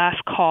host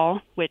Last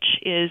Call, which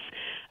is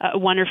a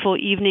wonderful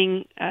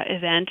evening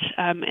event,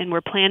 and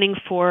we're planning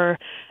for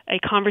a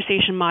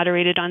conversation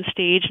moderated on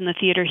stage in the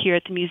theater here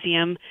at the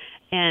museum.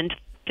 And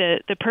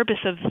the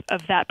purpose of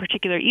that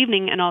particular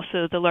evening, and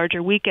also the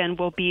larger weekend,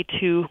 will be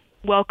to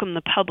welcome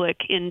the public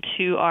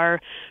into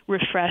our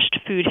refreshed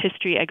food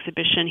history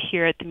exhibition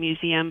here at the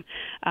museum.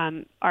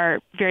 Our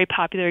very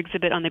popular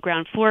exhibit on the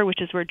ground floor,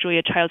 which is where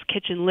Julia Child's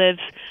Kitchen lives.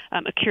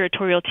 A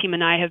curatorial team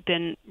and I have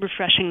been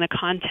refreshing the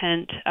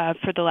content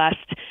for the last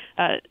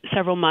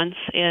several months,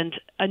 and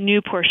a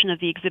new portion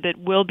of the exhibit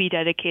will be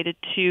dedicated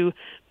to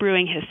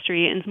brewing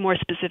history, and more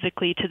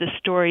specifically to the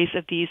stories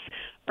of these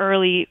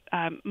early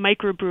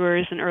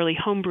microbrewers and early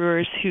home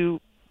brewers who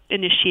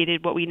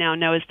initiated what we now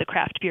know as the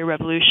craft beer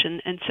revolution.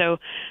 And so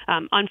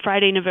on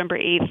Friday, November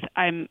 8th,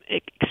 I'm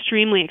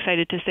extremely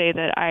excited to say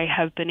that I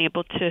have been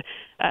able to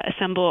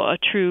assemble a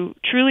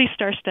truly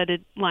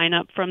star-studded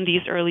lineup from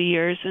these early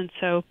years. And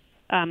so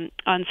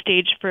on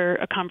stage for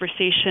a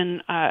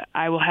conversation,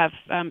 I will have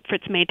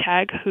Fritz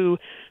Maytag, who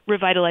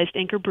revitalized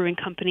Anchor Brewing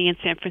Company in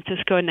San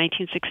Francisco in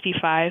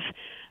 1965,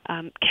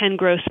 Ken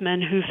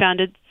Grossman, who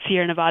founded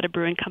Sierra Nevada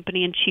Brewing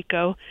Company in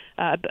Chico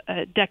a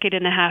decade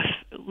and a half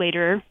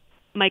later,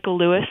 Michael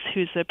Lewis,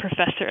 who's a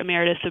professor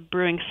emeritus of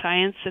brewing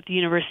science at the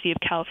University of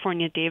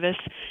California, Davis.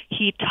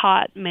 He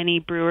taught many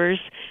brewers,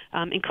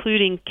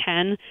 including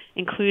Ken,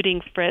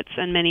 including Fritz,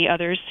 and many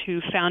others who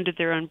founded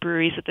their own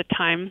breweries at the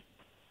time.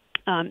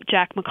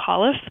 Jack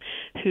McCulla,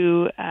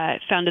 who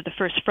founded the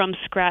first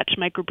from-scratch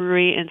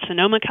microbrewery in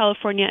Sonoma,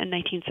 California in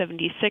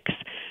 1976,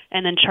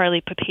 and then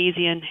Charlie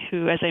Papazian,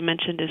 who, as I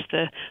mentioned, is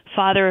the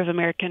father of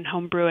American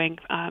home brewing,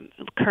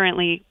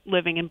 currently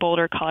living in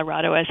Boulder,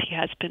 Colorado, as he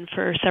has been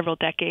for several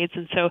decades.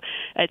 And so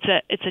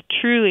it's a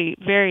truly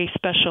very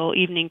special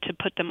evening to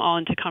put them all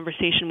into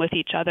conversation with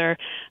each other,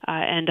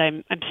 and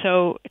I'm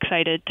so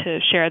excited to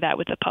share that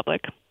with the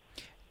public.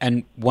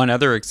 And one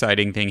other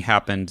exciting thing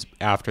happened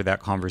after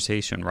that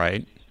conversation,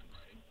 right?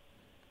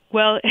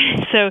 Well,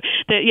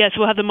 yes,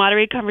 we'll have the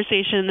moderated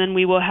conversation, and then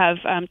we will have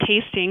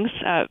tastings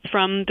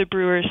from the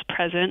brewers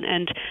present.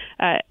 And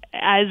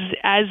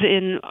as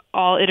in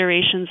all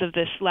iterations of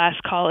this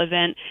last call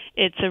event,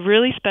 it's a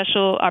really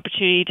special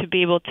opportunity to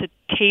be able to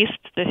taste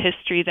the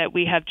history that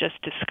we have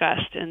just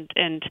discussed.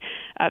 And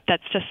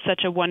that's just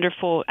such a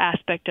wonderful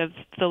aspect of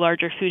the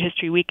larger Food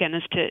History Weekend,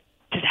 is to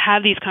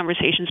have these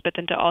conversations, but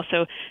then to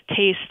also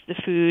taste the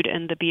food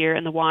and the beer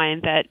and the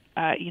wine that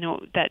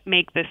that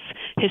make this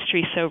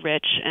history so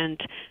rich. And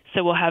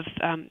so we'll have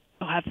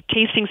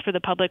tastings for the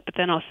public, but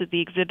then also the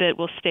exhibit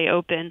will stay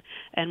open,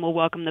 and we'll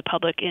welcome the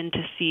public in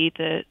to see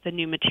the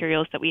new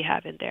materials that we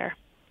have in there.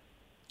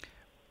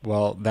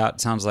 Well, that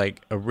sounds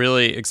like a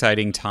really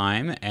exciting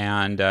time,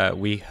 and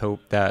we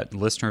hope that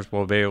listeners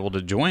will be able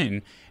to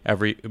join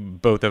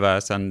both of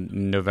us on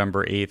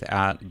November 8th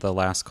at the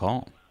last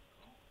call.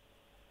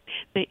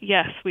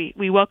 Yes,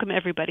 we welcome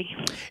everybody.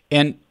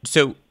 And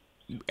so,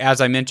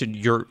 as I mentioned,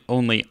 you're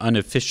only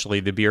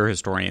unofficially the beer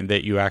historian,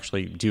 that you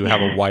actually do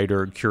have a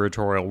wider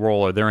curatorial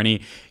role. Are there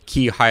any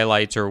key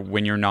highlights, or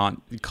when you're not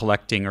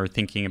collecting or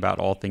thinking about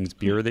all things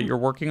beer, that you're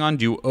working on?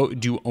 Do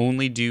you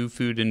only do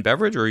food and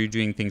beverage, or are you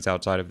doing things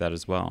outside of that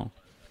as well?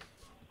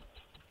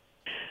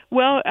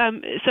 Well,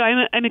 so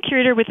I'm a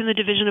curator within the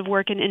Division of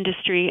Work and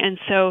Industry, and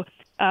so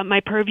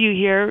my purview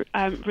here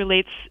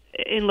relates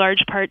in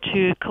large part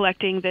to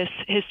collecting this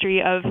history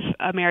of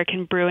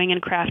American brewing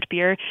and craft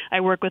beer.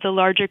 I work with a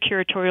larger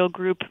curatorial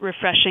group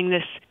refreshing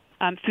this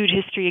food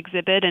history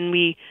exhibit, and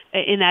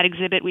in that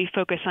exhibit we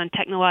focus on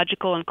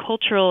technological and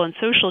cultural and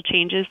social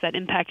changes that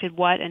impacted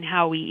what and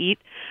how we eat.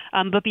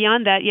 But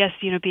beyond that, yes,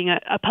 being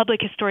a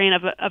public historian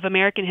of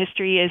American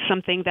history is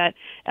something that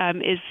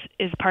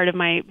is part of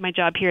my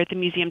job here at the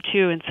museum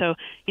too. And so,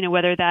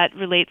 whether that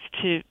relates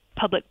to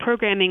public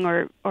programming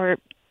or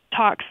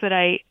talks that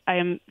I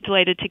am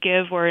delighted to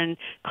give, or in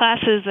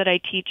classes that I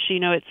teach,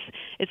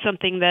 it's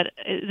something that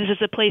this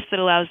is a place that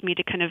allows me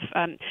to kind of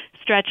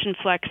stretch and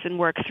flex and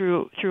work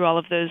through all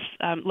of those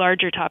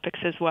larger topics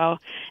as well.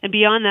 And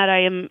beyond that,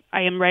 I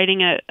am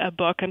writing a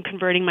book. I'm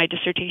converting my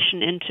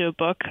dissertation into a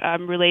book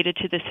related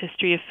to this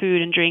history of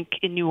food and drink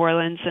in New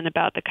Orleans, and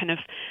about the kind of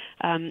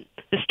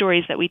the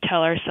stories that we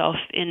tell ourselves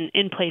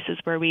in places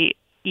where we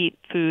eat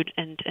food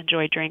and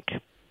enjoy drink.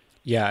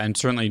 Yeah, and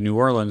certainly New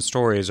Orleans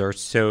stories are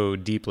so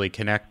deeply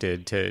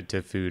connected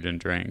to food and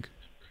drink.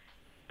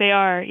 They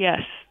are,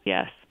 yes.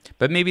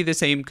 But maybe the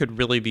same could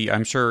really be,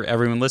 I'm sure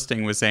everyone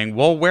listening was saying,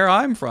 well, where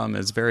I'm from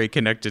is very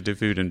connected to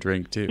food and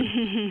drink too.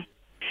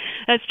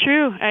 That's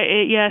true.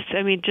 Yes,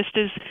 I mean, just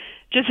as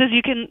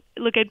you can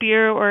look at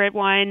beer or at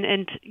wine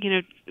and,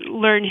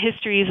 learn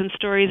histories and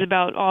stories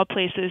about all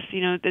places,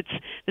 that's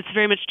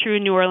very much true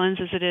in New Orleans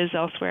as it is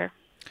elsewhere.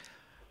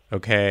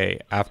 Okay,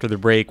 after the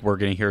break, we're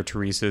going to hear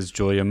Theresa's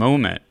Julia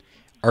moment.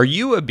 Are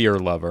you a beer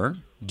lover?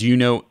 Do you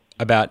know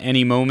about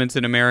any moments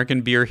in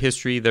American beer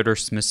history that are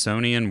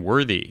Smithsonian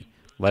worthy?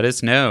 Let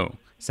us know.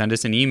 Send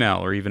us an email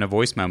or even a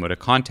voice memo to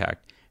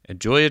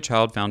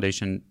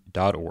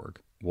contact@juliachildfoundation.org.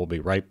 We'll be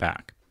right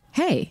back.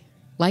 Hey,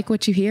 like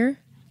what you hear?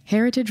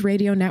 Heritage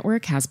Radio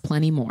Network has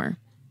plenty more.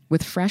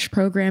 With fresh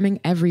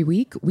programming every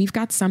week, we've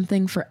got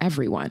something for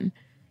everyone.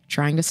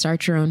 Trying to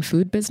start your own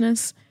food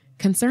business?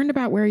 Concerned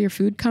about where your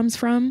food comes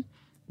from?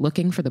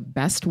 Looking for the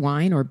best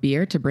wine or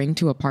beer to bring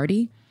to a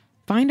party?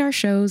 Find our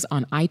shows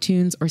on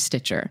iTunes or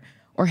Stitcher,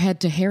 or head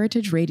to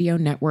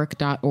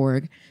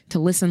heritageradionetwork.org to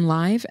listen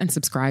live and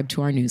subscribe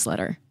to our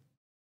newsletter.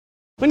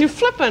 When you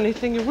flip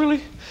anything,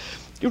 you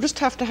just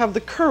have to have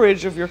the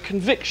courage of your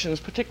convictions,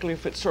 particularly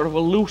if it's sort of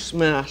a loose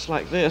mass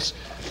like this.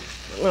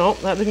 Well,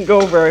 that didn't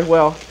go very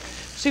well.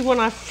 See, when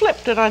I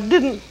flipped it, I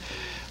didn't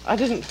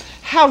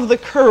have the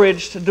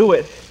courage to do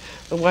it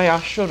the way I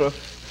should have.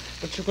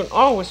 But you can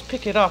always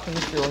pick it up, and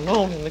if you're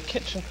alone in the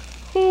kitchen,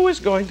 who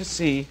is going to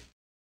see?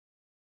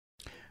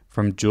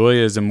 From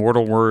Julia's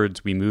immortal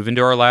words, we move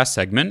into our last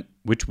segment,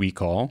 which we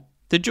call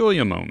the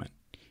Julia Moment.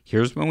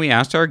 Here's when we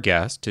asked our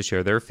guests to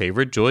share their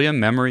favorite Julia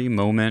memory,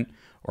 moment,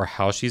 or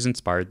how she's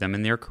inspired them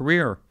in their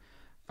career.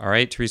 All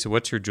right, Theresa,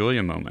 what's your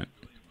Julia moment?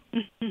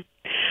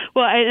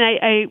 Well,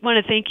 I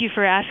want to thank you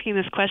for asking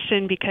this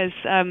question because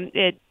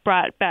it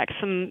brought back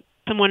some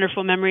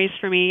wonderful memories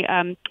for me.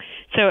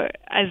 So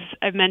as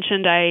I've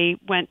mentioned, I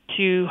went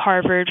to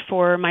Harvard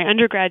for my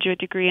undergraduate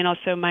degree and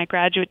also my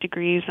graduate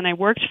degrees, and I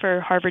worked for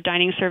Harvard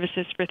Dining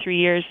Services for 3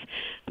 years.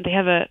 They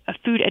have a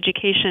food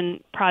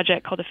education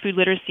project called the Food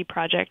Literacy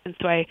Project, and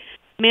so I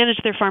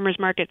managed their farmers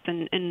markets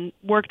and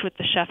worked with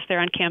the chefs there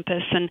on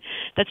campus. And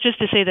that's just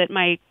to say that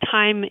my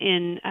time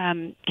in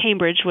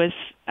Cambridge was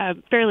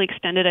fairly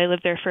extended. I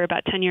lived there for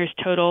about 10 years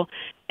total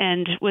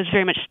and was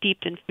very much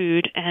steeped in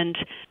food. And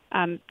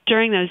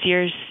during those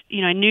years,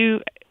 I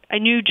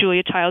knew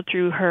Julia Child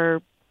through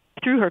her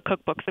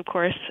cookbooks, of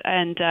course,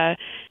 and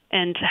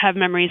have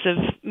memories of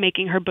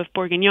making her boeuf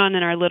bourguignon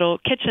in our little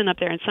kitchen up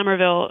there in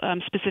Somerville,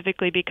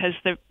 specifically because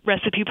the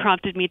recipe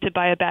prompted me to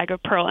buy a bag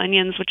of pearl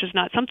onions, which was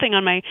not something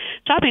on my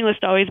shopping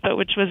list always, but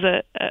which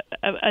was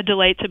a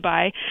delight to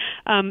buy.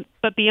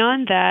 But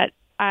beyond that,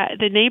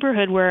 the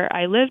neighborhood where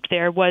I lived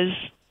there was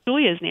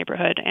Julia's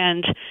neighborhood,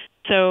 and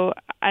so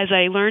as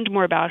I learned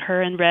more about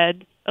her and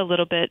read a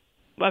little bit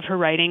of her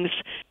writings,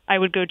 I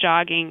would go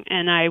jogging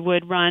and I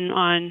would run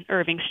on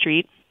Irving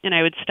Street, and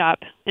I would stop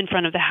in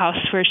front of the house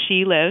where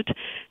she lived.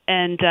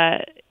 And,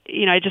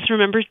 I just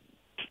remember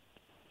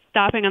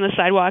stopping on the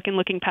sidewalk and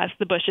looking past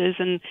the bushes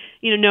and,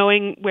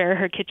 knowing where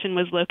her kitchen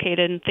was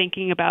located and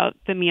thinking about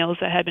the meals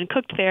that had been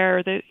cooked there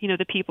or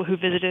the people who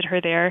visited her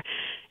there.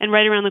 And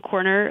right around the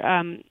corner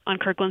on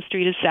Kirkland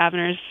Street is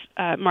Saviner's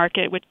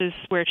Market, which is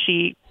where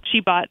she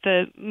bought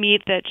the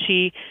meat that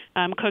she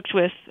cooked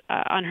with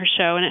on her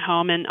show and at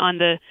home. And on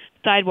the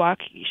sidewalk,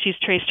 she's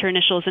traced her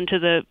initials into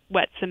the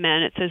wet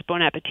cement. It says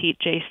Bon Appetit,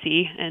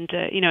 JC. And,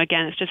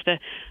 again, it's just a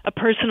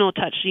personal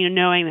touch,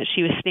 knowing that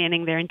she was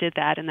standing there and did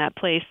that in that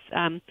place.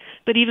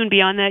 But even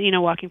beyond that,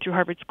 walking through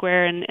Harvard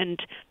Square, and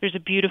there's a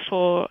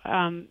beautiful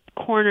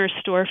corner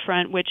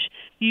storefront, which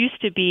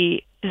used to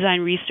be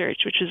Design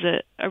Research, which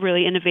was a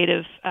really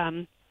innovative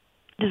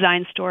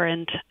design store.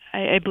 And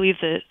I believe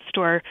the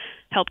store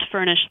helped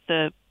furnish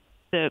the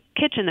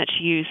kitchen that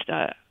she used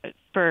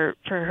for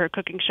her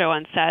cooking show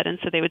on set. And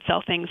so they would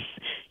sell things,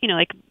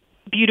 like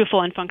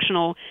beautiful and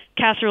functional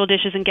casserole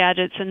dishes and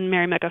gadgets and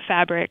Mary Mecca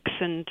fabrics.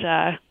 And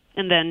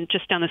then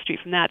just down the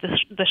street from that,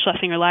 the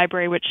Schlesinger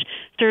Library, which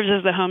serves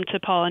as the home to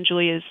Paul and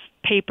Julia's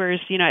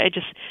papers.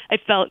 I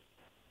felt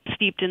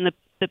steeped in the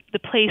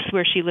place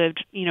where she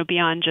lived,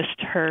 beyond just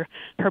her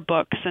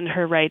books and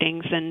her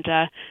writings. And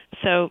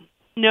so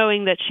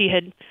knowing that she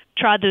had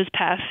trod those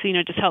paths,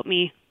 just helped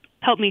me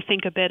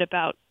think a bit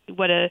about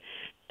what an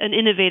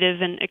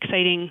innovative and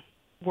exciting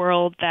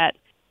world that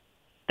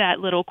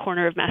little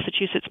corner of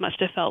Massachusetts must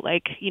have felt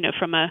like,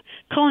 from a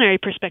culinary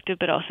perspective,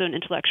 but also an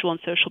intellectual and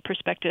social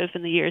perspective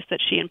in the years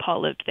that she and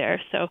Paul lived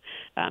there. So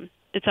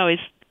it's always,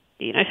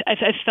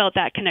 I felt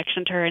that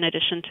connection to her in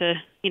addition to,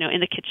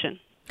 in the kitchen.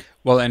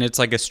 Well, and it's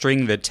like a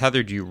string that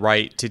tethered you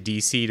right to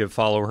D.C. to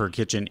follow her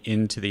kitchen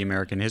into the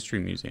American History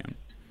Museum.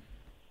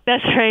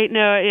 That's right.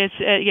 No, it's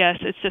yes.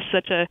 It's just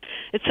such a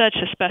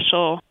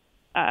special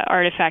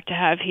artifact to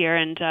have here,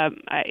 and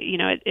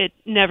it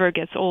never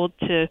gets old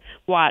to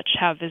watch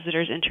how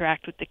visitors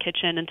interact with the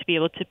kitchen and to be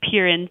able to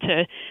peer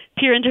into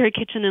her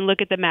kitchen and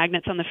look at the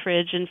magnets on the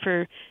fridge, and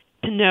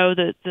to know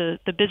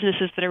the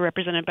businesses that are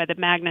represented by the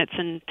magnets,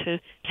 and to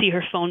see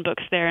her phone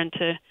books there, and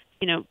to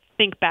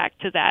think back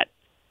to that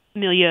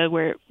milieu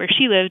where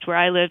she lived, where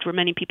I lived, where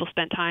many people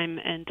spent time,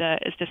 and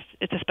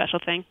it's a special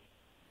thing.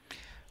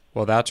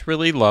 Well, that's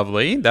really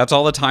lovely. That's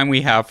all the time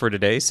we have for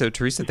today. So,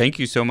 Theresa, thank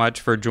you so much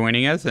for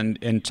joining us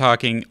and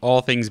talking all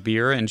things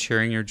beer and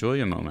sharing your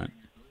Julia moment.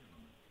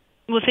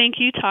 Well, thank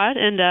you, Todd,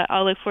 and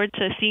I'll look forward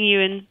to seeing you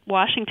in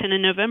Washington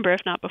in November,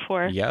 if not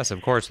before. Yes,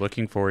 of course.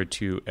 Looking forward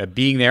to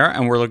being there,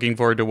 and we're looking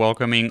forward to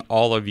welcoming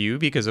all of you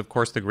because, of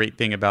course, the great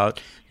thing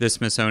about the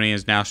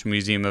Smithsonian's National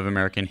Museum of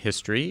American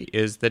History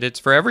is that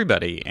it's for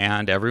everybody,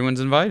 and everyone's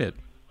invited.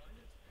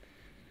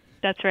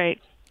 That's right.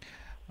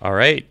 All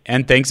right.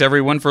 And thanks,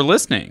 everyone, for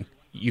listening.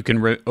 You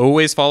can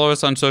always follow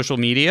us on social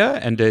media,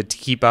 and to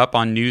keep up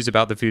on news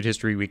about the Food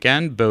History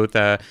Weekend, both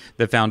the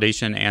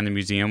Foundation and the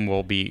museum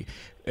will be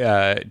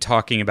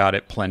talking about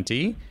it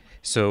plenty.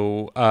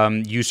 So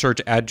you search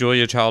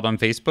 @JuliaChild on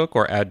Facebook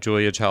or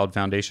 @JuliaChild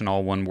Foundation,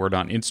 all one word,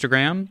 on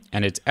Instagram.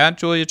 And it's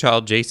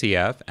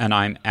 @JuliaChildJCF, and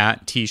I'm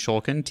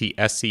 @TSchulkin,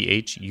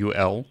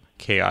 TSCHULKIN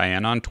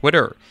on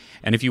Twitter.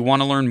 And if you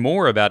want to learn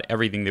more about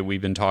everything that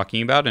we've been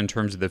talking about in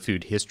terms of the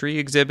food history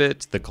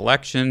exhibits, the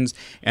collections,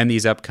 and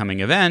these upcoming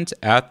events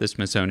at the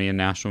Smithsonian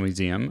National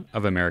Museum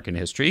of American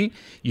History,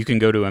 you can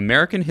go to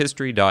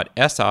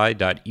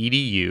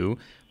americanhistory.si.edu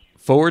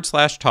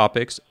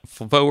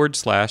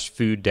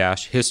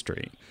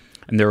 /topics/food-history.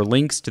 And there are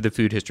links to the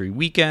Food History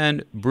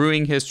Weekend,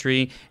 Brewing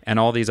History, and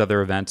all these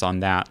other events on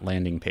that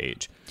landing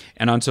page.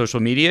 And on social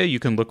media, you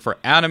can look for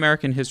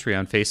 @American History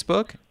on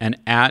Facebook and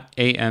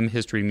 @AM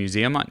History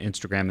Museum on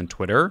Instagram and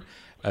Twitter.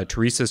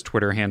 Theresa's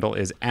Twitter handle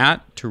is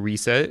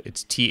 @Theresa.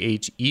 It's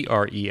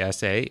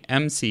THERESA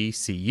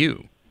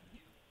MCCU.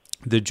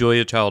 The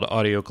Julia Child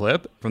audio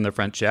clip from The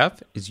French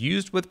Chef is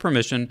used with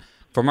permission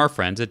from our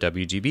friends at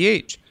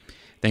WGBH.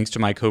 Thanks to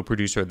my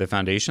co-producer at the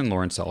Foundation,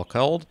 Lauren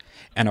Selkeld,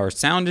 and our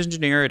sound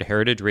engineer at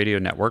Heritage Radio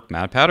Network,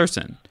 Matt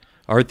Patterson.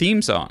 Our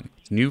theme song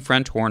is New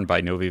French Horn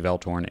by Novi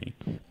Valtorni.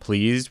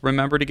 Please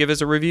remember to give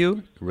us a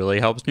review. It really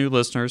helps new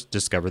listeners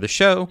discover the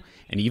show,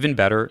 and even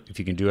better if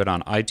you can do it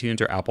on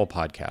iTunes or Apple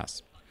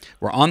Podcasts.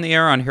 We're on the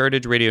air on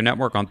Heritage Radio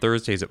Network on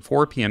Thursdays at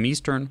 4 p.m.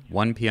 Eastern,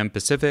 1 p.m.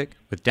 Pacific,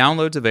 with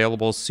downloads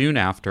available soon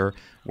after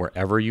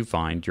wherever you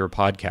find your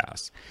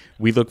podcasts.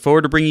 We look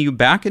forward to bringing you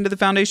back into the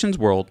Foundation's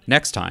world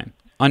next time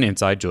on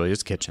Inside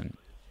Julia's Kitchen.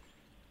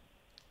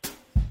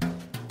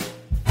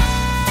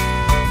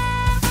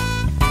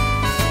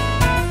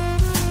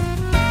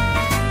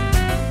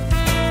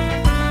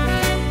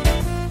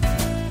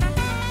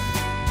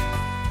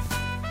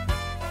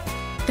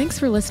 Thanks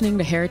for listening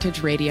to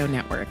Heritage Radio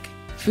Network,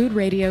 food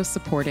radio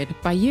supported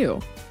by you.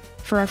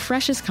 For our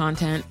freshest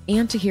content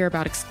and to hear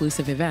about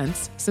exclusive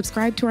events,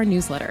 subscribe to our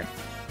newsletter.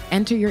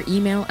 Enter your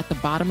email at the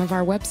bottom of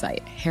our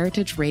website,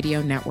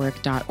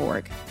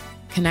 heritageradionetwork.org.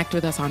 Connect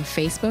with us on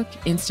Facebook,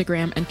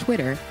 Instagram, and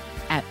Twitter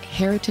at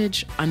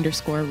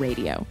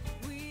heritage_radio.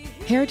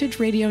 Heritage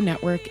Radio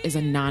Network is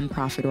a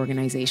nonprofit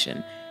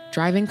organization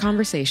driving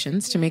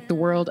conversations to make the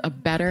world a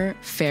better,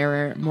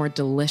 fairer, more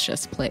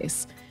delicious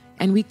place.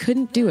 And we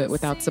couldn't do it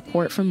without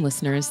support from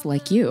listeners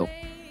like you.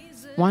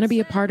 Want to be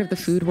a part of the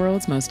food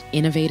world's most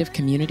innovative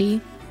community?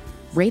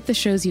 Rate the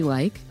shows you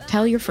like,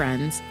 tell your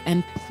friends,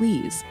 and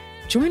please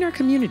join our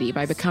community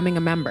by becoming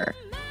a member.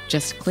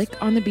 Just click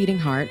on the beating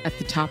heart at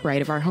the top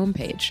right of our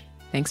homepage.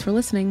 Thanks for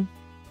listening.